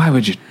 Why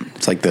would you?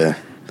 It's like the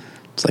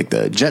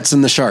Jets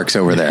and the Sharks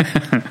over there.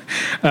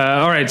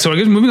 All right. So I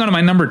guess moving on to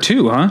my number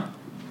 2, huh?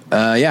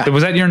 Yeah.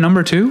 Was that your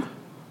number 2?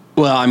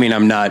 Well, I mean,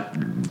 I'm not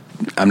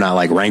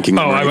like ranking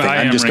them or anything.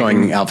 I'm just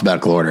going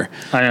alphabetical order.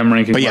 I am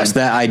ranking. But yes,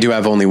 that I do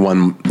have only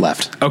one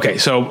left. Okay.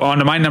 So on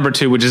to my number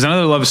 2, which is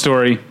another love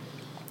story.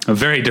 A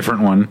very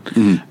different one.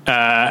 Mm-hmm.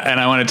 And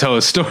I want to tell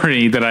a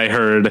story that I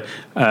heard.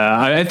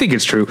 I think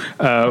it's true.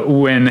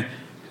 And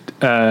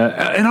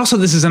also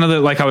this is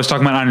another, like I was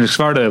talking about Anya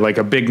Sparta, like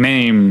a big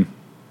name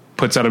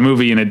puts out a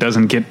movie and it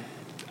doesn't get,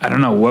 I don't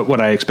know what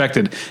I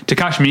expected.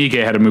 Takashi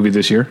Miike had a movie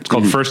this year. It's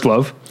called First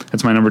Love.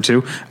 That's my number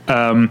 2.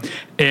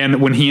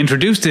 And when he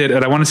introduced it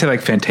at, I want to say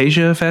like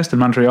Fantasia Fest in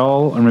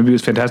Montreal, or maybe it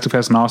was Fantastic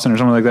Fest in Austin or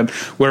something like that,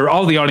 where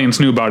all the audience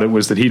knew about it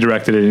was that he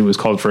directed it and it was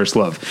called First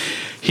Love.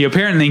 He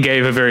apparently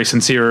gave a very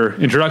sincere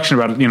introduction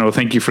about it.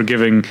 Thank you for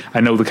giving,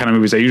 I know the kind of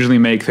movies I usually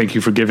make. Thank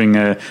you for giving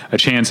a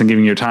chance and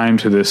giving your time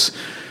to this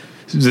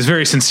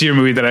very sincere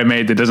movie that I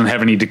made that doesn't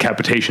have any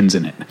decapitations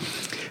in it.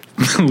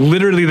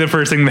 Literally the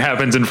first thing that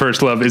happens in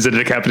First Love is a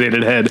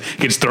decapitated head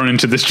gets thrown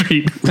into the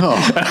street. But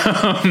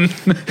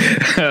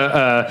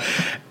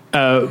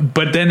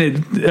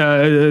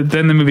then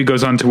then the movie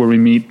goes on to where we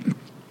meet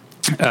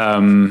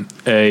there's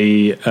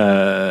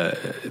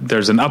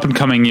an up and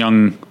coming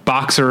young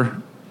boxer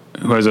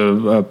who has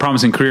a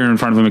promising career in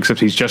front of him,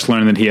 except he's just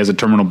learned that he has a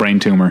terminal brain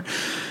tumor.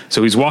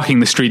 So he's walking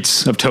the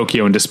streets of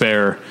Tokyo in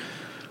despair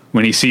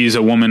when he sees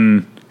a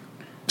woman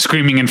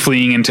screaming and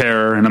fleeing in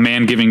terror and a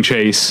man giving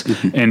chase.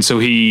 And so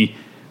the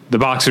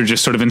boxer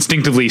just sort of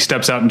instinctively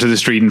steps out into the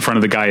street in front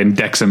of the guy and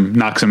decks him,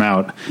 knocks him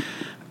out.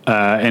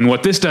 And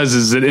what this does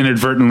is it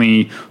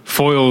inadvertently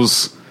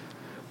foils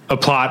a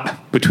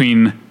plot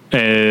between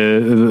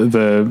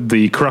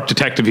the corrupt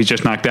detective he's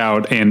just knocked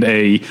out and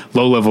a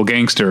low-level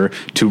gangster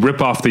to rip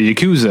off the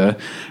Yakuza,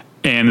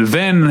 and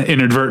then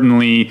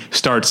inadvertently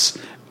starts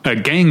a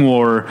gang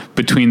war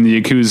between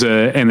the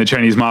Yakuza and the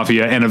Chinese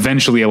mafia, and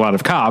eventually a lot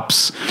of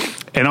cops.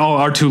 And all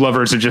our two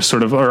lovers are just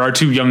sort of, or our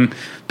two young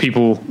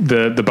people,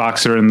 the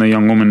boxer and the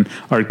young woman,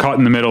 are caught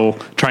in the middle,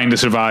 trying to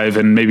survive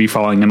and maybe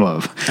falling in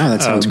love. Oh,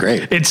 that sounds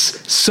great.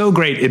 It's so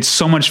great. It's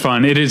so much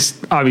fun. It is,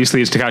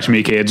 obviously, it's Takashi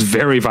Miike. It's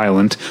very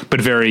violent,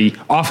 but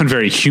often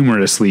very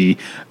humorously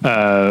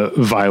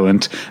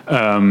violent.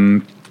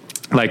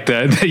 Like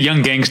the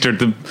young gangster,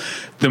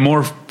 the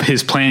more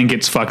his plan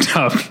gets fucked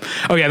up.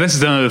 Oh yeah, this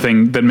is another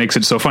thing that makes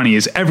it so funny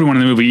is everyone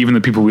in the movie, even the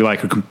people we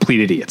like, are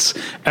complete idiots.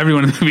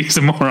 Everyone in the movie is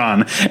a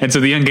moron. And so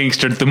the young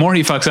gangster, the more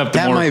he fucks up, the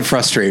more... That might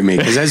frustrate me,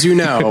 because as you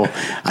know,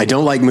 I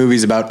don't like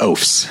movies about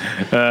oafs.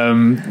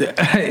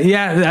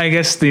 Yeah, I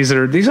guess these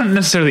aren't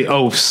necessarily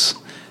oafs.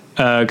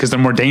 Because they're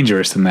more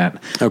dangerous than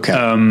that. Okay.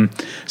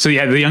 So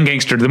yeah, the young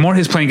gangster, the more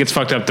his plan gets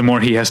fucked up, the more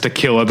he has to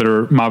kill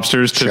other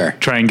mobsters to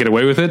try and get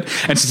away with it.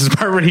 And so it's a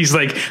part where he's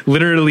like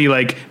literally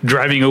like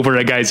driving over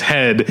a guy's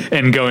head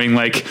and going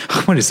like,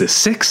 what is this,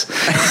 6?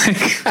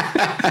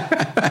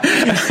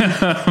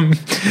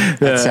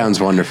 That sounds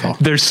wonderful.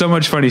 There's so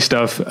much funny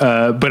stuff.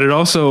 But it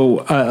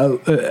also,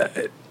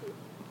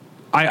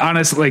 I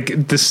honestly,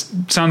 like, this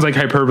sounds like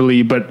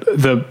hyperbole, but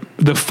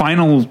the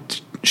final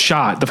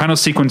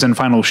sequence and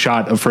final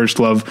shot of First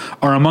Love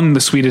are among the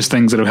sweetest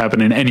things that have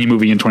happened in any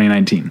movie in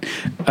 2019.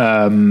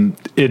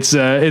 It's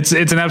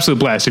an absolute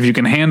blast. If you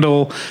can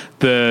handle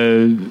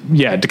the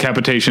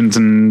decapitations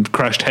and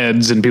crushed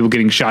heads and people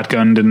getting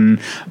shotgunned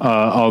and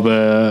all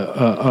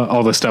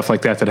the stuff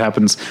like that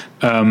happens,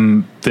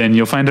 then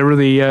you'll find a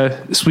really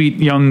sweet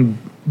young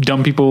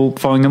dumb people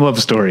falling in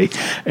love story,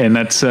 and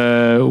that's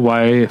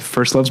why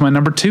First Love's my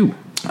number 2.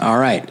 All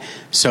right.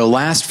 So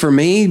last for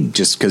me,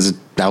 just because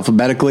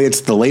alphabetically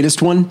it's the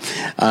latest one,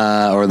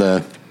 or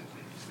the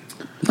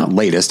not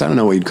latest. I don't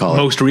know what you'd call it.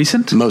 Most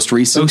recent. Oh,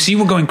 so you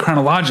were going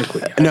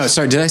chronologically. No,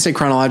 sorry. Did I say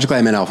chronologically?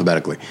 I meant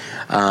alphabetically.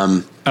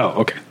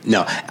 Okay.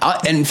 No.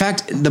 In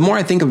fact, the more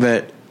I think of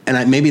it,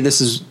 and maybe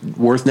this is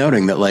worth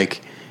noting that,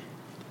 like,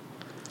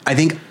 I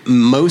think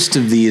most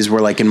of these were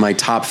like in my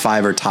top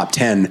 5 or top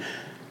 10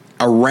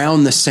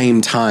 around the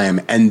same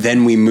time, and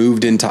then we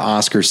moved into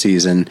Oscar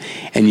season,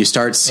 and you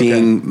start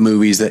seeing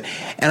movies that,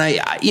 and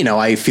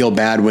I feel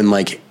bad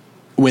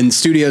when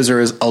studios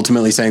are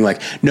ultimately saying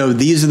like, no,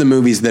 these are the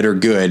movies that are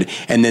good,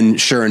 and then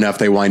sure enough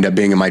they wind up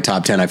being in my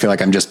top 10. I feel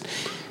like I'm just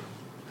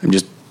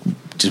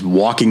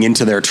walking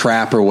into their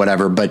trap or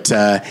whatever. But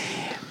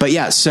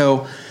yeah,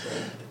 so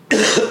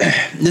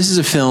this is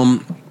a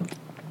film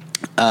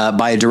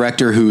by a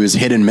director who is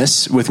hit and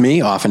miss with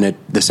me, often at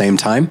the same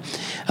time,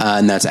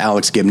 and that's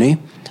Alex Gibney.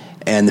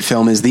 And the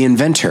film is The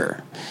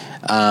Inventor,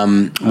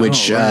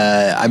 which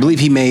I believe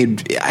he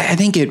made. I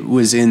think it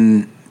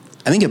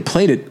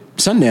played at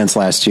Sundance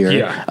last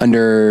year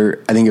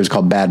under, I think it was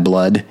called Bad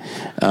Blood.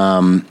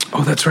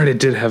 That's right. It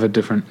did have a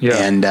different,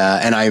 And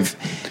I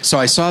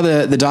saw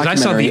the documentary. I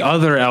saw the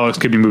other Alex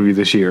Gibney movie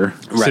this year,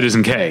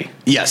 Citizen K.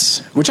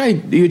 Yes.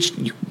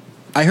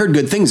 I heard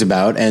good things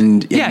about,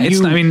 and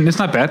it's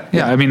not bad.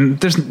 Yeah, I mean,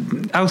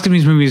 Alex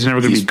Gibney's movies are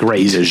never going to be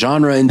great. He's a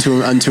genre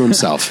unto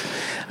himself.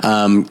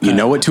 You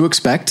know what to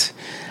expect,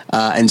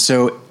 and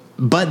so.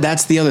 But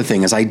that's the other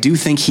thing is I do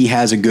think he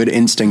has a good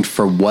instinct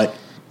for what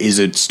is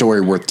a story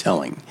worth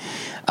telling,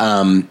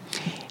 and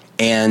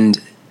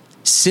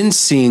since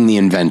seeing The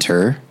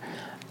Inventor,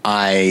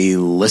 I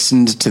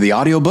listened to the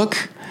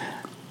audiobook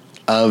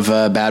of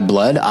Bad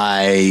Blood.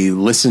 I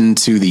listened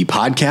to the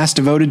podcast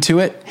devoted to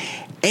it,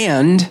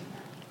 and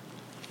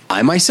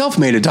I myself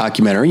made a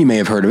documentary. You may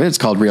have heard of it. It's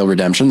called Real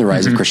Redemption, The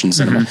Rise of Christian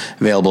Cinema,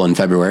 available in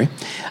February.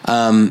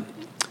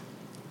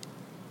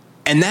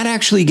 And that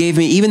actually gave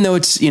me, even though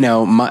it's,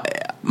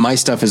 my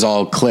stuff is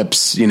all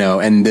clips,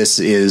 and this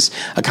is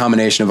a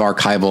combination of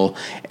archival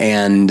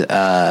and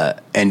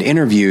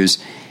interviews,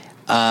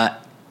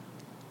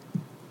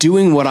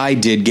 doing what I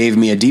did gave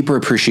me a deeper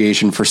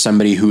appreciation for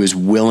somebody who is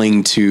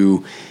willing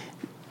to,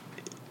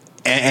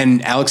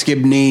 and Alex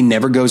Gibney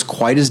never goes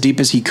quite as deep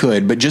as he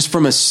could, but just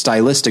from a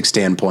stylistic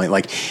standpoint,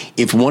 like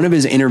if one of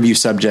his interview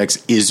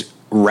subjects is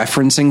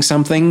referencing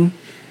something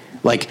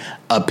like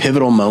a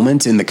pivotal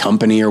moment in the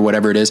company or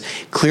whatever it is,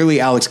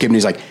 clearly Alex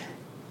Gibney's like,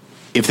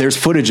 if there's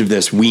footage of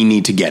this, we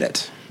need to get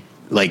it.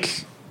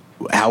 Like,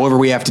 however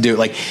we have to do it.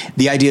 Like,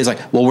 the idea is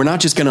like, well, we're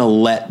not just going to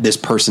let this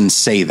person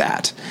say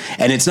that.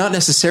 And it's not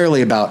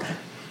necessarily about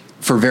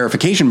for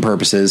verification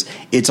purposes.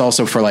 It's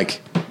also for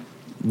like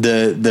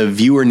the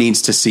viewer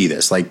needs to see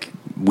this. Like,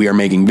 we are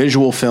making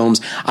visual films.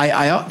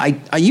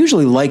 I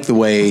usually like the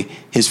way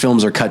his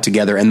films are cut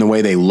together and the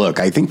way they look.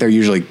 I think they're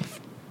usually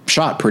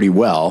shot pretty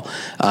well,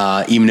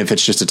 even if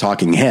it's just a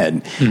talking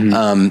head.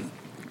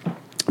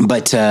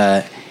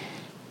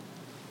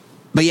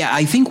 But yeah,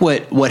 I think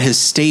what has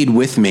stayed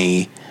with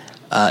me.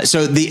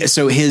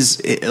 So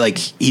his like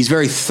he's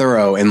very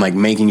thorough in like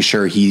making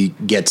sure he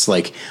gets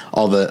like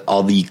all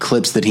the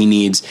clips that he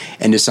needs,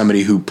 and is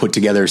somebody who put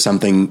together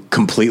something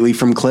completely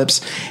from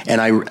clips.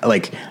 And I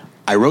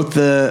wrote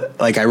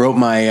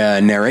my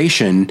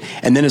narration,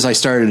 and then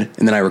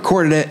I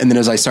recorded it, and then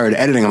as I started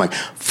editing, I'm like,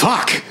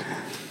 fuck.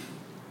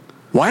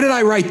 Why did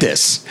I write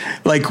this?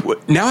 Like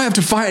now I have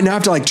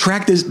to like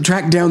track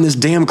down this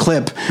damn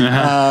clip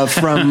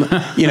from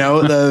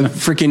the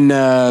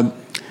freaking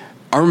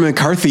Armin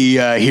McCarthy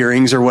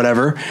hearings or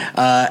whatever,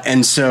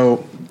 and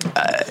so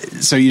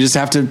you just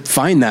have to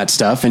find that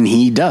stuff, and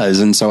he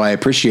does, and so I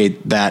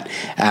appreciate that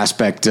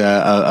aspect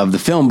of the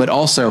film, but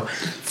also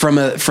from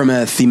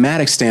a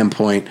thematic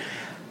standpoint,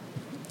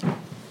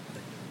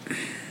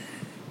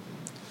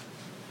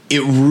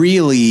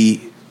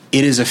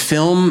 it is a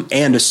film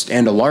and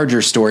a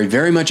larger story,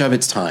 very much of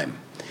its time.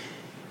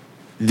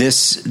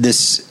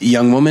 This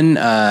young woman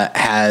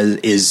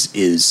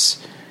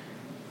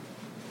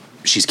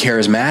she's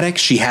charismatic.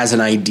 She has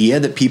an idea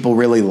that people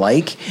really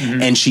like,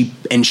 and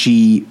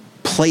she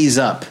plays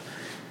up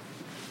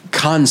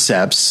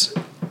concepts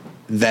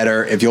that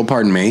are, if you'll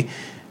pardon me,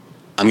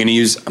 I'm going to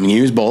use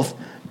both.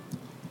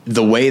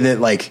 The way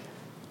that like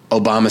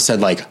Obama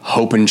said like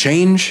hope and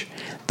change,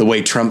 the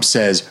way Trump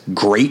says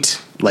great.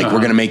 Like, we're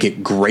going to make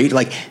it great.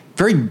 Like,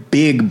 very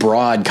big,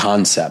 broad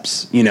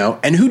concepts,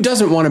 and who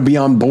doesn't want to be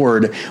on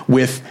board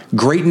with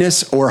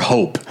greatness or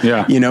hope?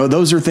 Yeah.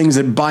 Those are things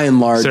that by and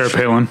large. Sarah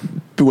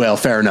Palin. Well,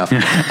 fair enough.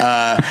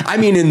 I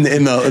mean, in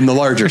the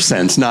larger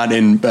sense, not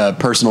in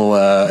personal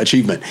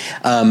achievement.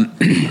 But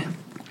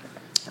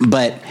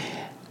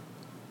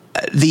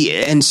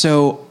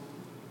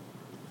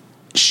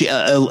she,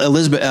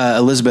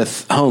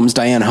 Elizabeth Holmes,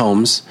 Diane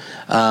Holmes.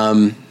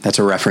 That's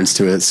a reference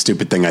to a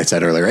stupid thing I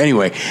said earlier.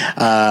 Anyway,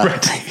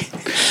 right.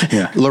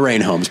 Yeah.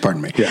 Lorraine Holmes,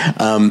 pardon me.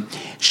 Yeah.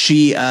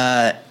 She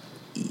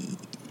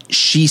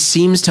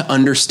seems to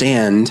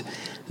understand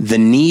the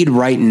need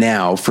right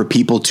now for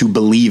people to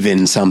believe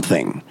in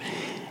something,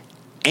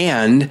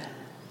 and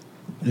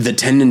the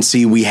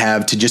tendency we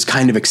have to just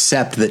kind of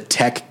accept that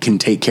tech can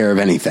take care of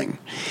anything.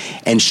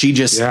 And she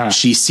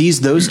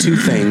sees those two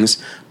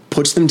things,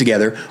 puts them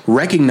together,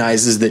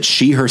 recognizes that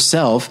she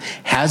herself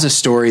has a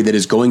story that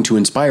is going to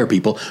inspire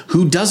people.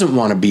 Who doesn't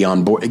want to be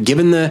on board?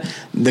 Given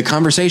the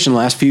conversation the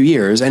last few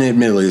years, and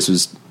admittedly this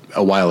was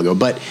a while ago,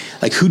 but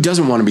like, who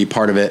doesn't want to be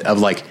part of it?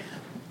 Of like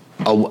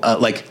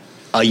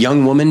a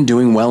young woman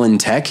doing well in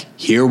tech.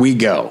 Here we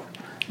go.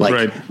 Like,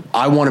 right.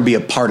 I want to be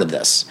a part of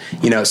this.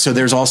 So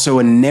there's also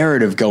a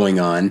narrative going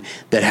on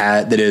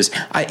that is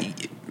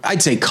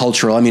I'd say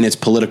cultural. I mean, it's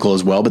political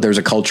as well, but there's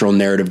a cultural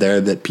narrative there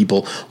that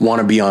people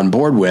want to be on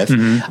board with.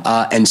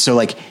 And so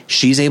like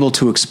she's able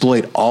to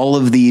exploit all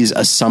of these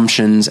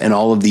assumptions and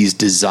all of these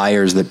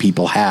desires that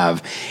people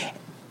have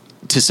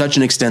to such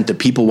an extent that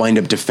people wind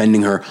up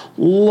defending her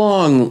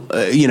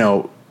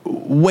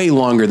way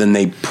longer than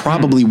they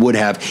probably would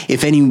have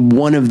if any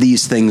one of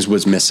these things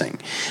was missing.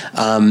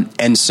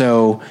 And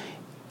so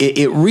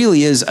it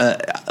really is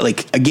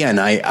again,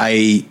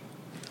 I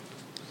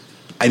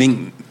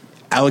think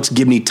Alex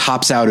Gibney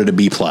tops out at a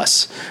B+.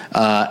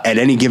 At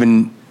any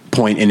given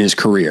point in his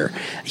career.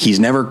 He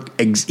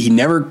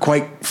never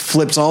quite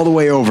flips all the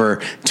way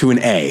over to an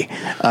A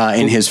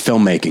in his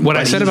filmmaking. What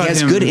I said about him,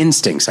 he has good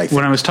instincts, I think.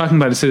 When I was talking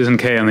about Citizen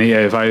K on the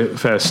AFI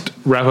Fest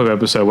wrap-up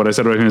episode, what I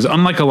said about him is,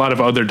 unlike a lot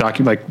of other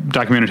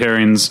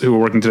documentarians who are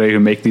working today who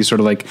make these sort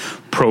of like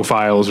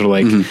profiles or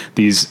like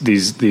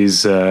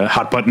these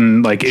hot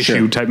button like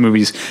issue type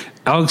movies,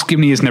 Alex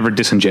Gibney is never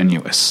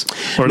disingenuous,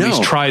 or at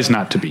least tries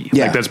not to be.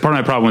 Yeah. Like, that's part of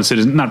my problem with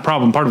Citizen. Not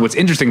problem. Part of what's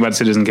interesting about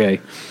Citizen K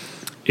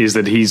is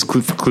that he's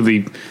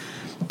clearly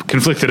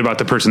conflicted about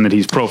the person that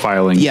he's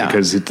profiling,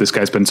 because this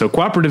guy's been so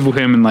cooperative with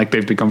him and like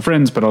they've become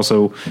friends, but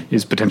also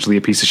is potentially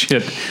a piece of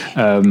shit. He's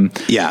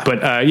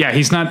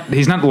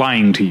not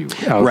lying to you,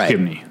 Alex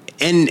Gibney.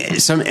 And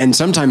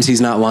sometimes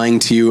he's not lying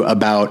to you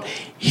about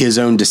his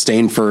own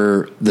disdain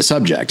for the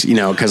subject,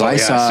 because I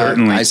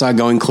saw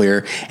Going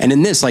Clear, and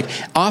in this, like,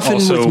 often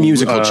also, with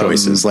musical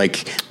choices,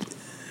 like,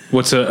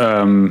 what's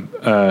I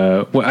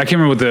can't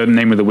remember what the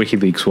name of the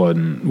WikiLeaks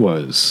one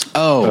was.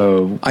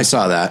 I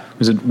saw that.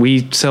 Was it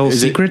We Sell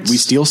Secrets? We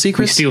Steal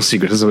Secrets? We Steal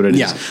Secrets is what it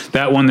is.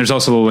 That one. There's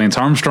also the Lance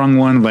Armstrong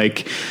one.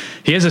 Like,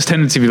 he has this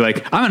tendency to be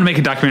like, I'm going to make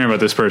a documentary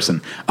about this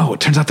person. Oh, it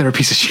turns out they're a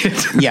piece of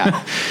shit.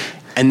 Yeah.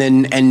 And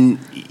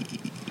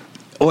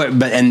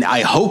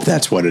I hope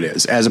that's what it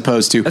is, as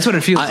opposed to, that's what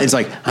it feels like. It's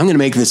like, I'm going to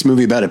make this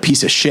movie about a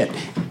piece of shit,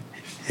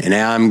 and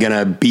now I'm going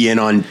to be in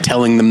on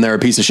telling them they're a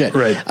piece of shit.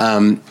 Right.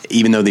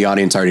 Even though the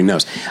audience already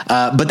knows.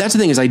 But that's the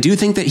thing, is I do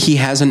think that he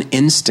has an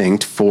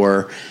instinct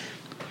for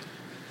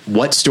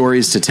what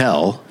stories to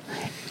tell,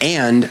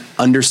 and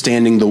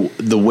understanding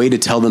the way to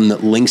tell them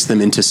that links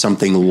them into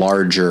something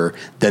larger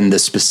than the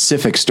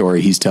specific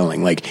story he's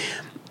telling. Like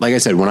I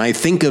said, when I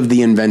think of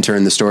The Inventor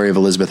and the story of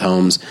Elizabeth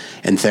Holmes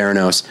and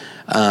Theranos,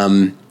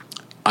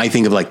 I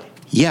think of like,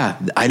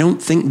 I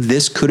don't think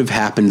this could have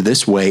happened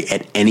this way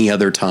at any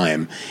other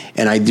time.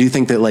 And I do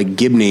think that, like,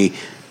 Gibney,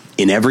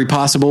 in every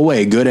possible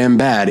way, good and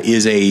bad,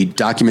 is a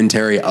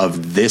documentary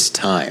of this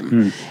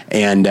time.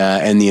 And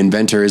The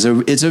Inventor is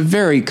a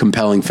very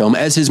compelling film,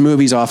 as his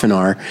movies often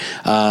are,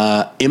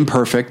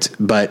 imperfect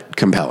but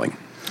compelling.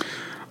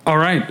 All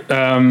right,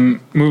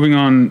 moving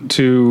on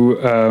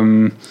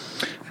to.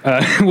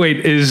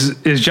 Wait, is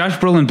Josh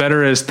Brolin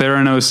better as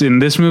Theranos in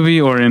this movie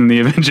or in the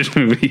Avengers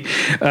movie?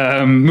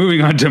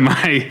 Moving on to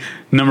my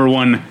number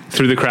one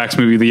Through the Cracks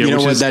movie of the year. You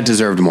know what? That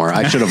deserved more.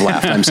 I should have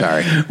laughed. I'm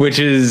sorry. Which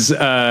is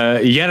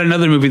yet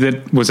another movie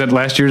that was at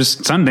last year's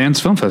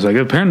Sundance Film Festival.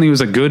 Like, apparently it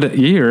was a good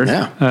year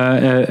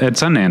at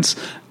Sundance.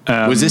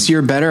 Was this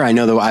year better? I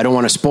know, though, I don't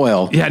want to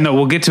spoil. Yeah, no,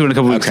 we'll get to it in a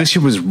couple of weeks. This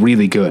year was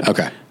really good.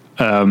 Okay.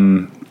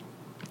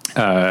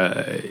 All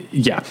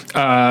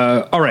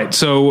right.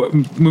 So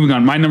moving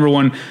on, my number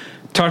one,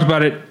 talked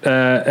about it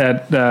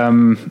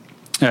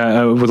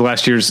with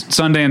last year's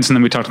Sundance, and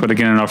then we talked about it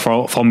again in our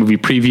fall movie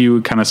preview.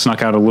 It kind of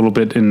snuck out a little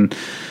bit in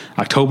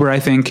October, I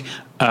think.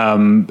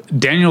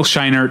 Daniel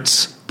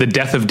Scheinert's The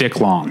Death of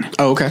Dick Long.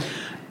 Oh, okay.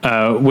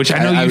 Which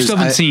I know you still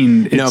haven't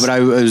seen. No, but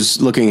I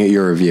was looking at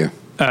your review.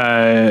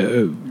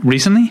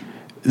 Recently?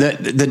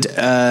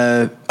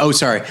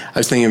 Sorry. I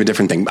was thinking of a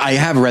different thing. I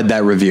have read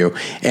that review,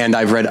 and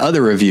I've read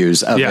other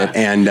reviews of it,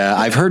 and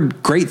I've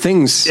heard great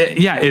things.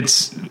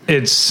 It's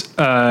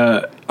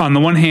on the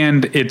one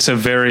hand, it's a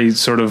very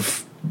sort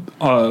of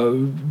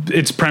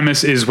its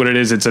premise is what it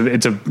is. It's a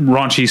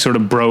raunchy sort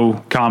of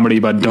bro comedy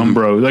about dumb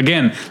bros.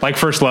 Again, like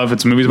First Love,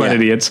 it's movies about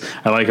idiots.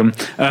 I like them.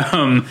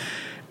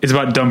 It's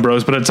about dumb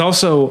bros, but it's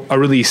also a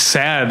really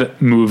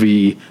sad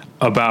movie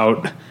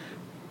about,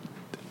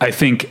 I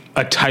think,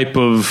 a type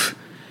of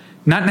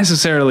not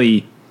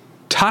necessarily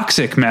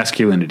toxic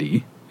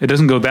masculinity. It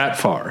doesn't go that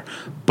far,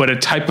 but a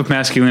type of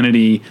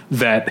masculinity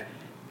that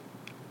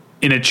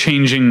in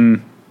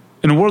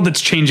a world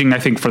that's changing, I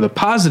think, for the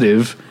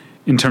positive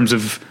in terms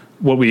of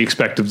what we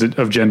expect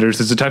of genders,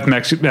 it's a type of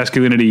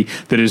masculinity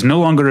that is no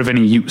longer of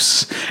any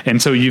use.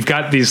 And so you've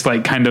got these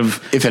like kind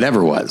of... If it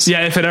ever was.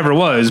 Yeah, if it ever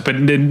was, but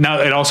now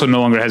it also no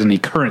longer has any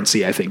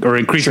currency, I think, or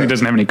increasingly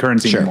doesn't have any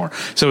currency anymore.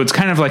 So it's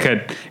kind of like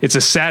it's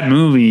a sad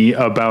movie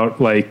about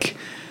like...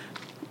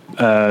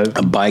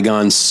 a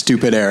bygone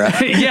stupid era.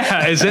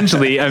 Yeah,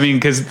 essentially. I mean,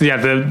 because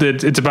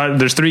it's about,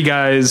 there's three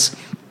guys.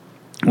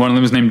 One of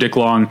them is named Dick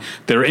Long.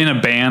 They're in a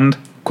band,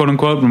 quote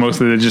unquote, but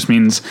mostly that just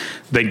means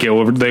they go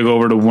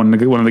over to one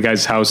of the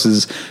guys'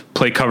 houses,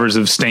 play covers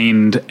of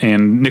Stained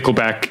and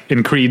Nickelback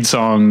and Creed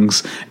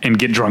songs, and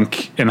get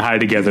drunk and high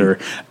together.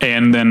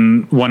 And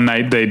then one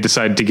night they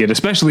decide to get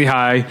especially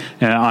high.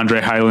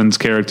 Andre Hyland's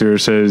character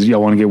says,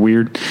 "Y'all want to get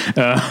weird?"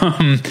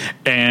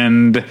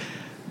 And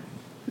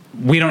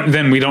we don't.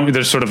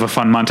 There's sort of a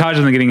fun montage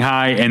of them getting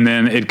high, and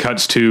then it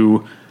cuts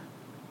to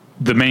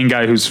the main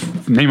guy whose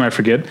name I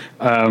forget,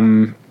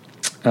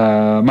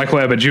 Michael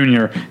Abbott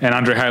Jr. and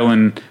Andre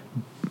Hyland.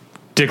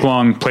 Dick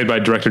Long, played by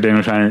director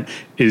Daniel Scheinert,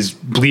 is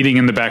bleeding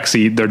in the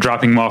backseat. They're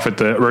dropping him off at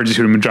the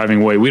emergency room and driving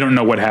away. We don't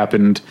know what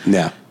happened.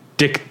 Yeah.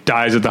 Dick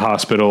dies at the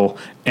hospital,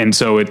 and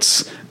so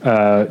it's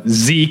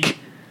Zeke,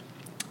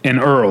 and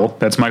Earl.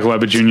 That's Michael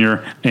Abbott Jr.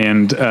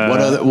 and what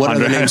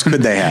other names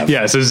could they have?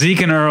 Yeah, so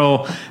Zeke and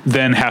Earl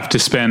then have to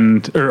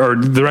spend, or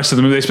the rest of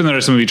the movie. They spend the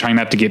rest of the movie trying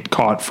not to get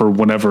caught for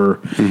whatever,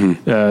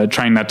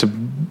 trying not to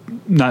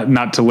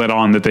let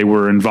on that they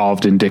were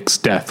involved in Dick's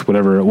death,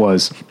 whatever it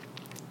was.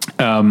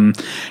 And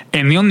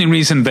the only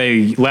reason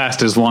they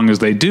last as long as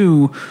they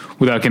do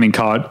without getting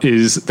caught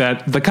is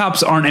that the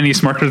cops aren't any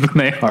smarter than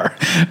they are.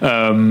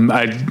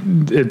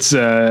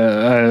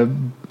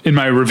 In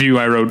my review,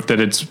 I wrote that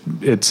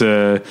it's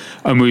a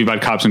movie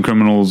about cops and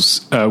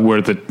criminals,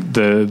 where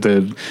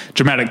the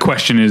dramatic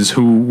question is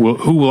who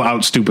will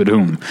out stupid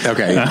whom.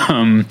 Okay.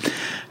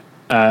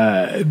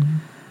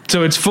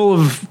 So it's full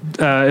of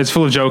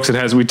jokes. It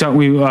has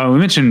we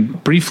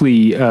mentioned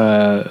briefly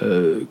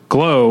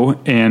Glow,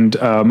 and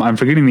I'm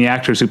forgetting the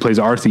actress who plays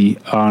Arthie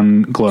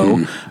on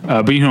Glow,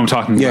 but you know what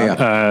I'm talking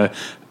about.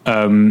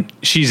 Yeah.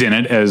 She's in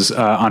it as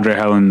Andre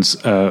Howland's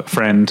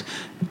friend.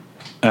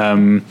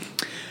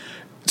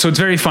 So it's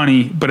very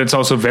funny, but it's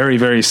also very,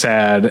 very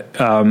sad.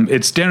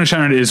 It's Daniel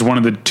Scheinert is one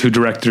of the two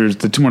directors,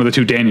 one of the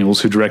two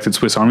Daniels who directed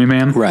Swiss Army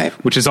Man, right?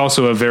 Which is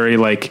also a very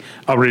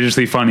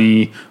outrageously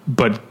funny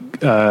but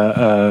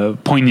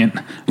poignant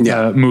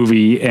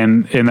movie,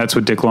 and that's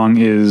what Dick Long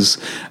is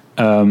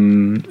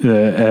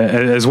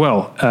as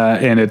well.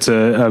 And it's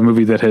a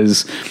movie that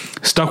has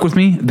stuck with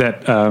me.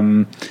 That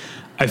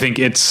I think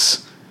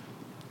it's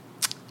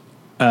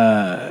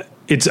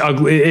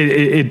ugly.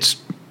 It's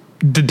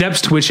the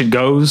depths to which it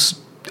goes.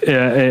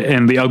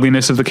 And the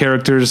ugliness of the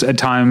characters at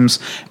times,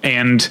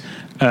 and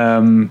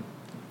I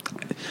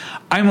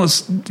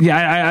almost feel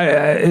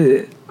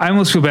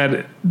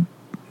bad.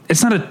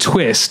 It's not a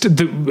twist.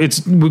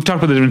 We've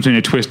talked about the difference between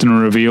a twist and a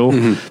reveal.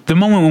 Mm-hmm. The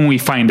moment when we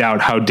find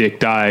out how Dick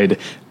died,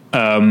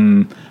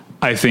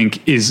 I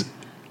think is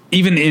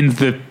even at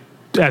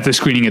the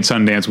screening at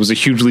Sundance was a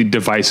hugely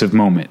divisive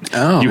moment.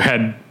 Oh. You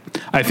had,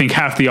 I think,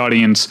 half the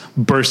audience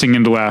bursting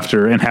into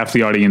laughter and half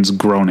the audience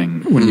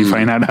groaning when you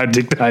find out how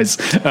Dick dies.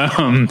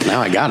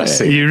 Now I gotta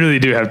see it. You really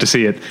do have to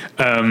see it.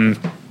 I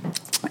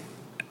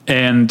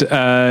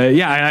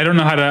don't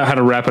know how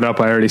to wrap it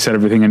up. I already said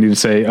everything I need to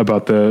say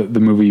about the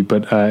movie,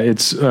 but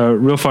it's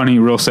real funny,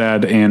 real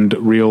sad, and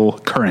real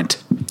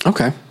current.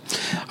 Okay.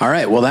 All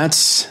right. Well,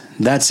 that's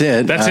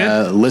it. That's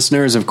it.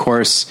 Listeners, of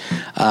course,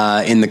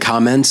 in the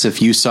comments,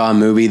 if you saw a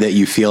movie that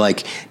you feel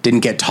like didn't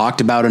get talked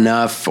about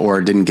enough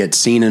or didn't get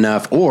seen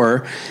enough,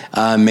 or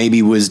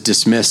maybe was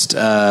dismissed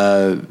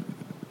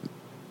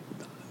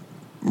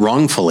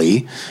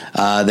wrongfully,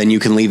 then you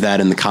can leave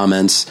that in the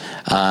comments.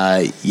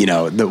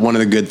 One of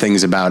the good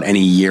things about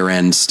any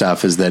year-end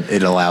stuff is that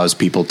it allows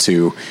people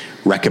to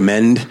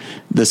recommend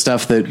the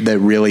stuff that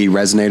really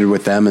resonated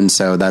with them. And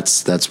so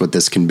that's what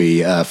this can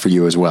be for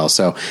you as well.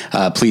 So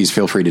please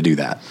feel free to do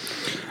that.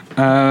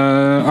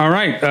 All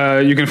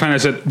right. You can find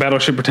us at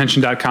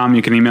battleshippretension.com.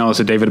 You can email us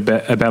at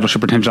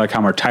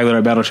david@battleshippretension.com or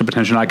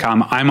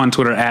tyler@battleshippretension.com. I'm on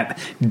Twitter at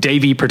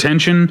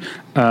davypretension.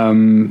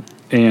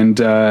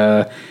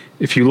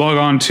 If you log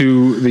on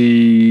to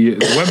the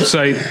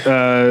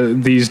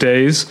website these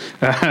days,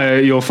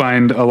 you'll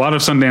find a lot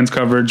of Sundance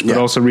coverage, but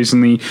also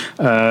recently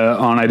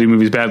on I Do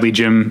Movies Badly,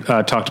 Jim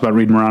talked about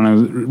Reed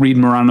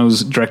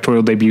Morano's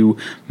directorial debut,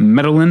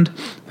 Meadowland.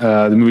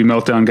 The movie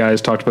Meltdown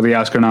guys talked about the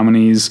Oscar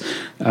nominees.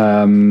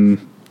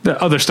 The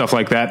other stuff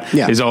like that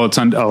is all at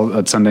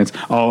Sundance,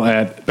 all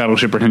at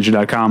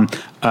battleshippretension.com.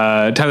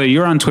 Tyler,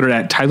 you're on Twitter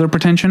at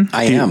TylerPretension.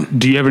 I am.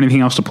 Do you have anything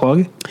else to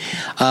plug?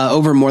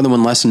 Over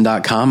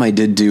morethanonelesson.com, I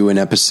did do an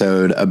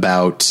episode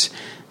about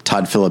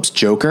Todd Phillips'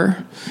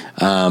 Joker.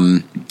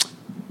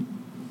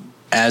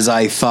 As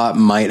I thought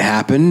might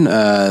happen,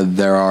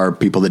 there are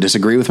people that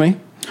disagree with me.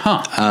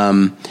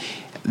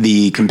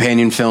 The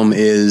companion film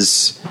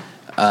is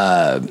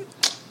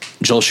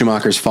Joel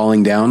Schumacher's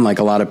Falling Down. Like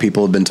a lot of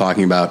people have been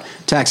talking about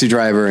Taxi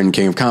Driver and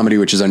King of Comedy,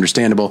 which is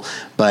understandable.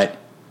 But,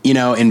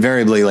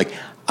 invariably,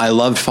 I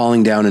loved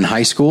Falling Down in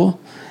high school,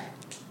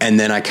 and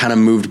then I kind of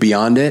moved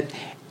beyond it.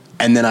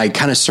 And then I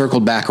kind of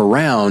circled back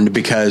around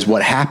because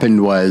what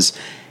happened was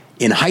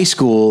in high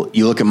school,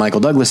 you look at Michael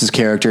Douglas's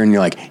character and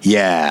you're like,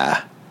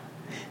 yeah.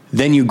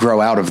 Then you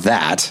grow out of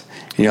that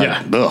and you're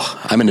like, ugh,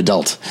 I'm an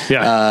adult.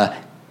 Yeah.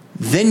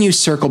 Then you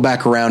circle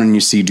back around and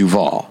you see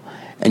Duvall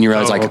and you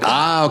realize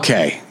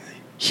okay.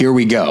 Here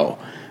we go.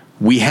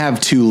 We have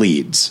two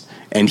leads,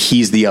 and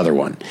he's the other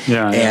one.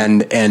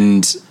 And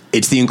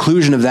it's the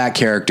inclusion of that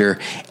character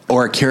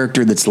or a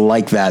character that's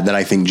like that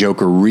I think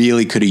Joker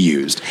really could have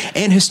used,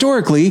 and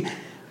historically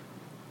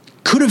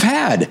could have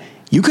had.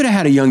 You could have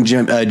had a young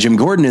Jim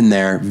Gordon in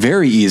there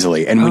very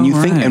easily. And when you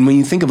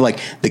think of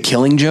The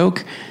Killing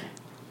Joke.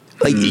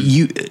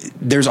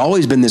 There's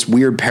always been this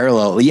weird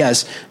parallel.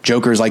 Yes,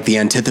 Joker's like the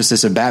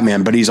antithesis of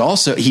Batman, but he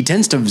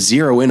tends to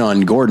zero in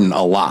on Gordon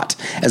a lot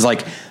as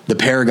the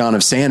paragon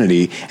of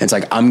sanity. And it's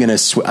I'm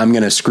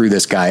gonna screw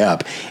this guy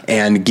up.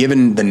 And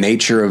given the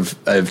nature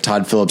of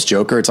Todd Phillips'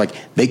 Joker, it's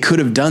they could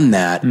have done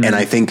that, and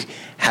I think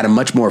had a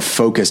much more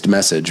focused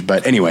message.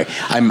 But anyway,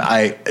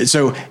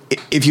 so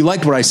if you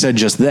liked what I said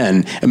just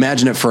then,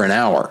 imagine it for an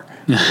hour,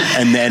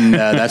 and then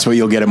that's what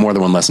you'll get at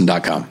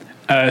morethanonelesson.com.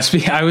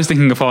 I was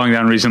thinking of Falling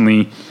Down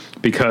recently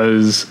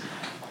because,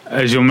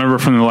 as you'll remember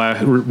from the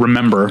last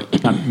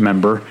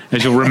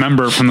as you'll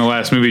remember from the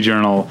last Movie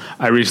Journal,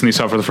 I recently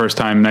saw for the first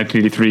time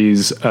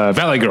 1983's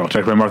Valley Girl,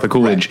 directed by Martha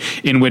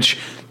Coolidge, in which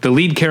the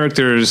lead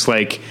character's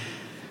like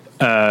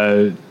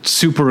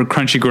super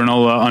crunchy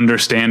granola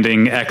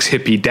understanding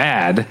ex-hippie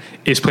dad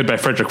is played by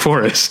Frederick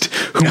Forrest,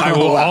 whom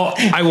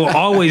I will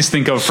always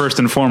think of first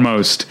and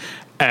foremost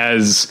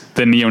as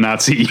the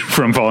neo-Nazi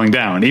from Falling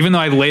Down, even though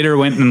I later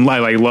went and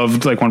I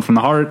loved like One from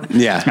the Heart.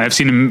 Yeah. And I've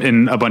seen him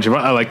in a bunch of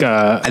I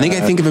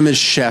think of him as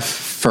Chef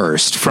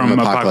first from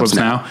Apocalypse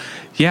Now.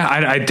 Yeah,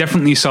 I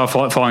definitely saw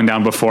Falling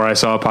Down before I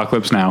saw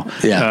Apocalypse Now.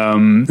 Yeah.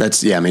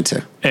 Me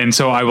too. And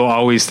so I will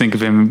always think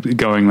of him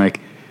going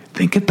like,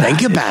 think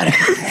about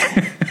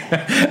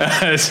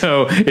it.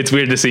 So it's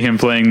weird to see him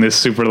playing this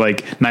super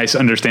like nice,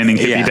 understanding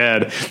hippie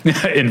dad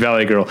in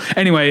Valley Girl.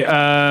 Anyway,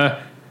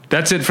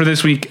 that's it for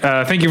this week.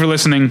 Thank you for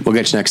listening. We'll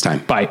get you next time.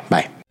 Bye.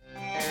 Bye.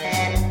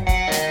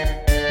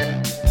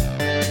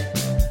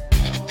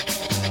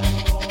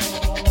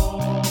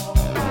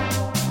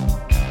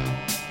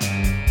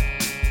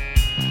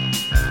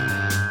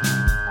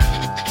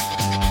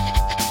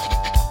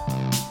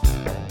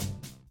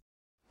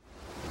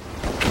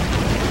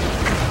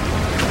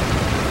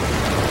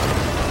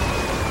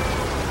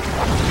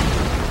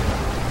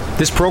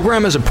 This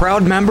program is a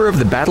proud member of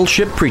the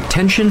Battleship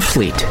Pretension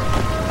Fleet.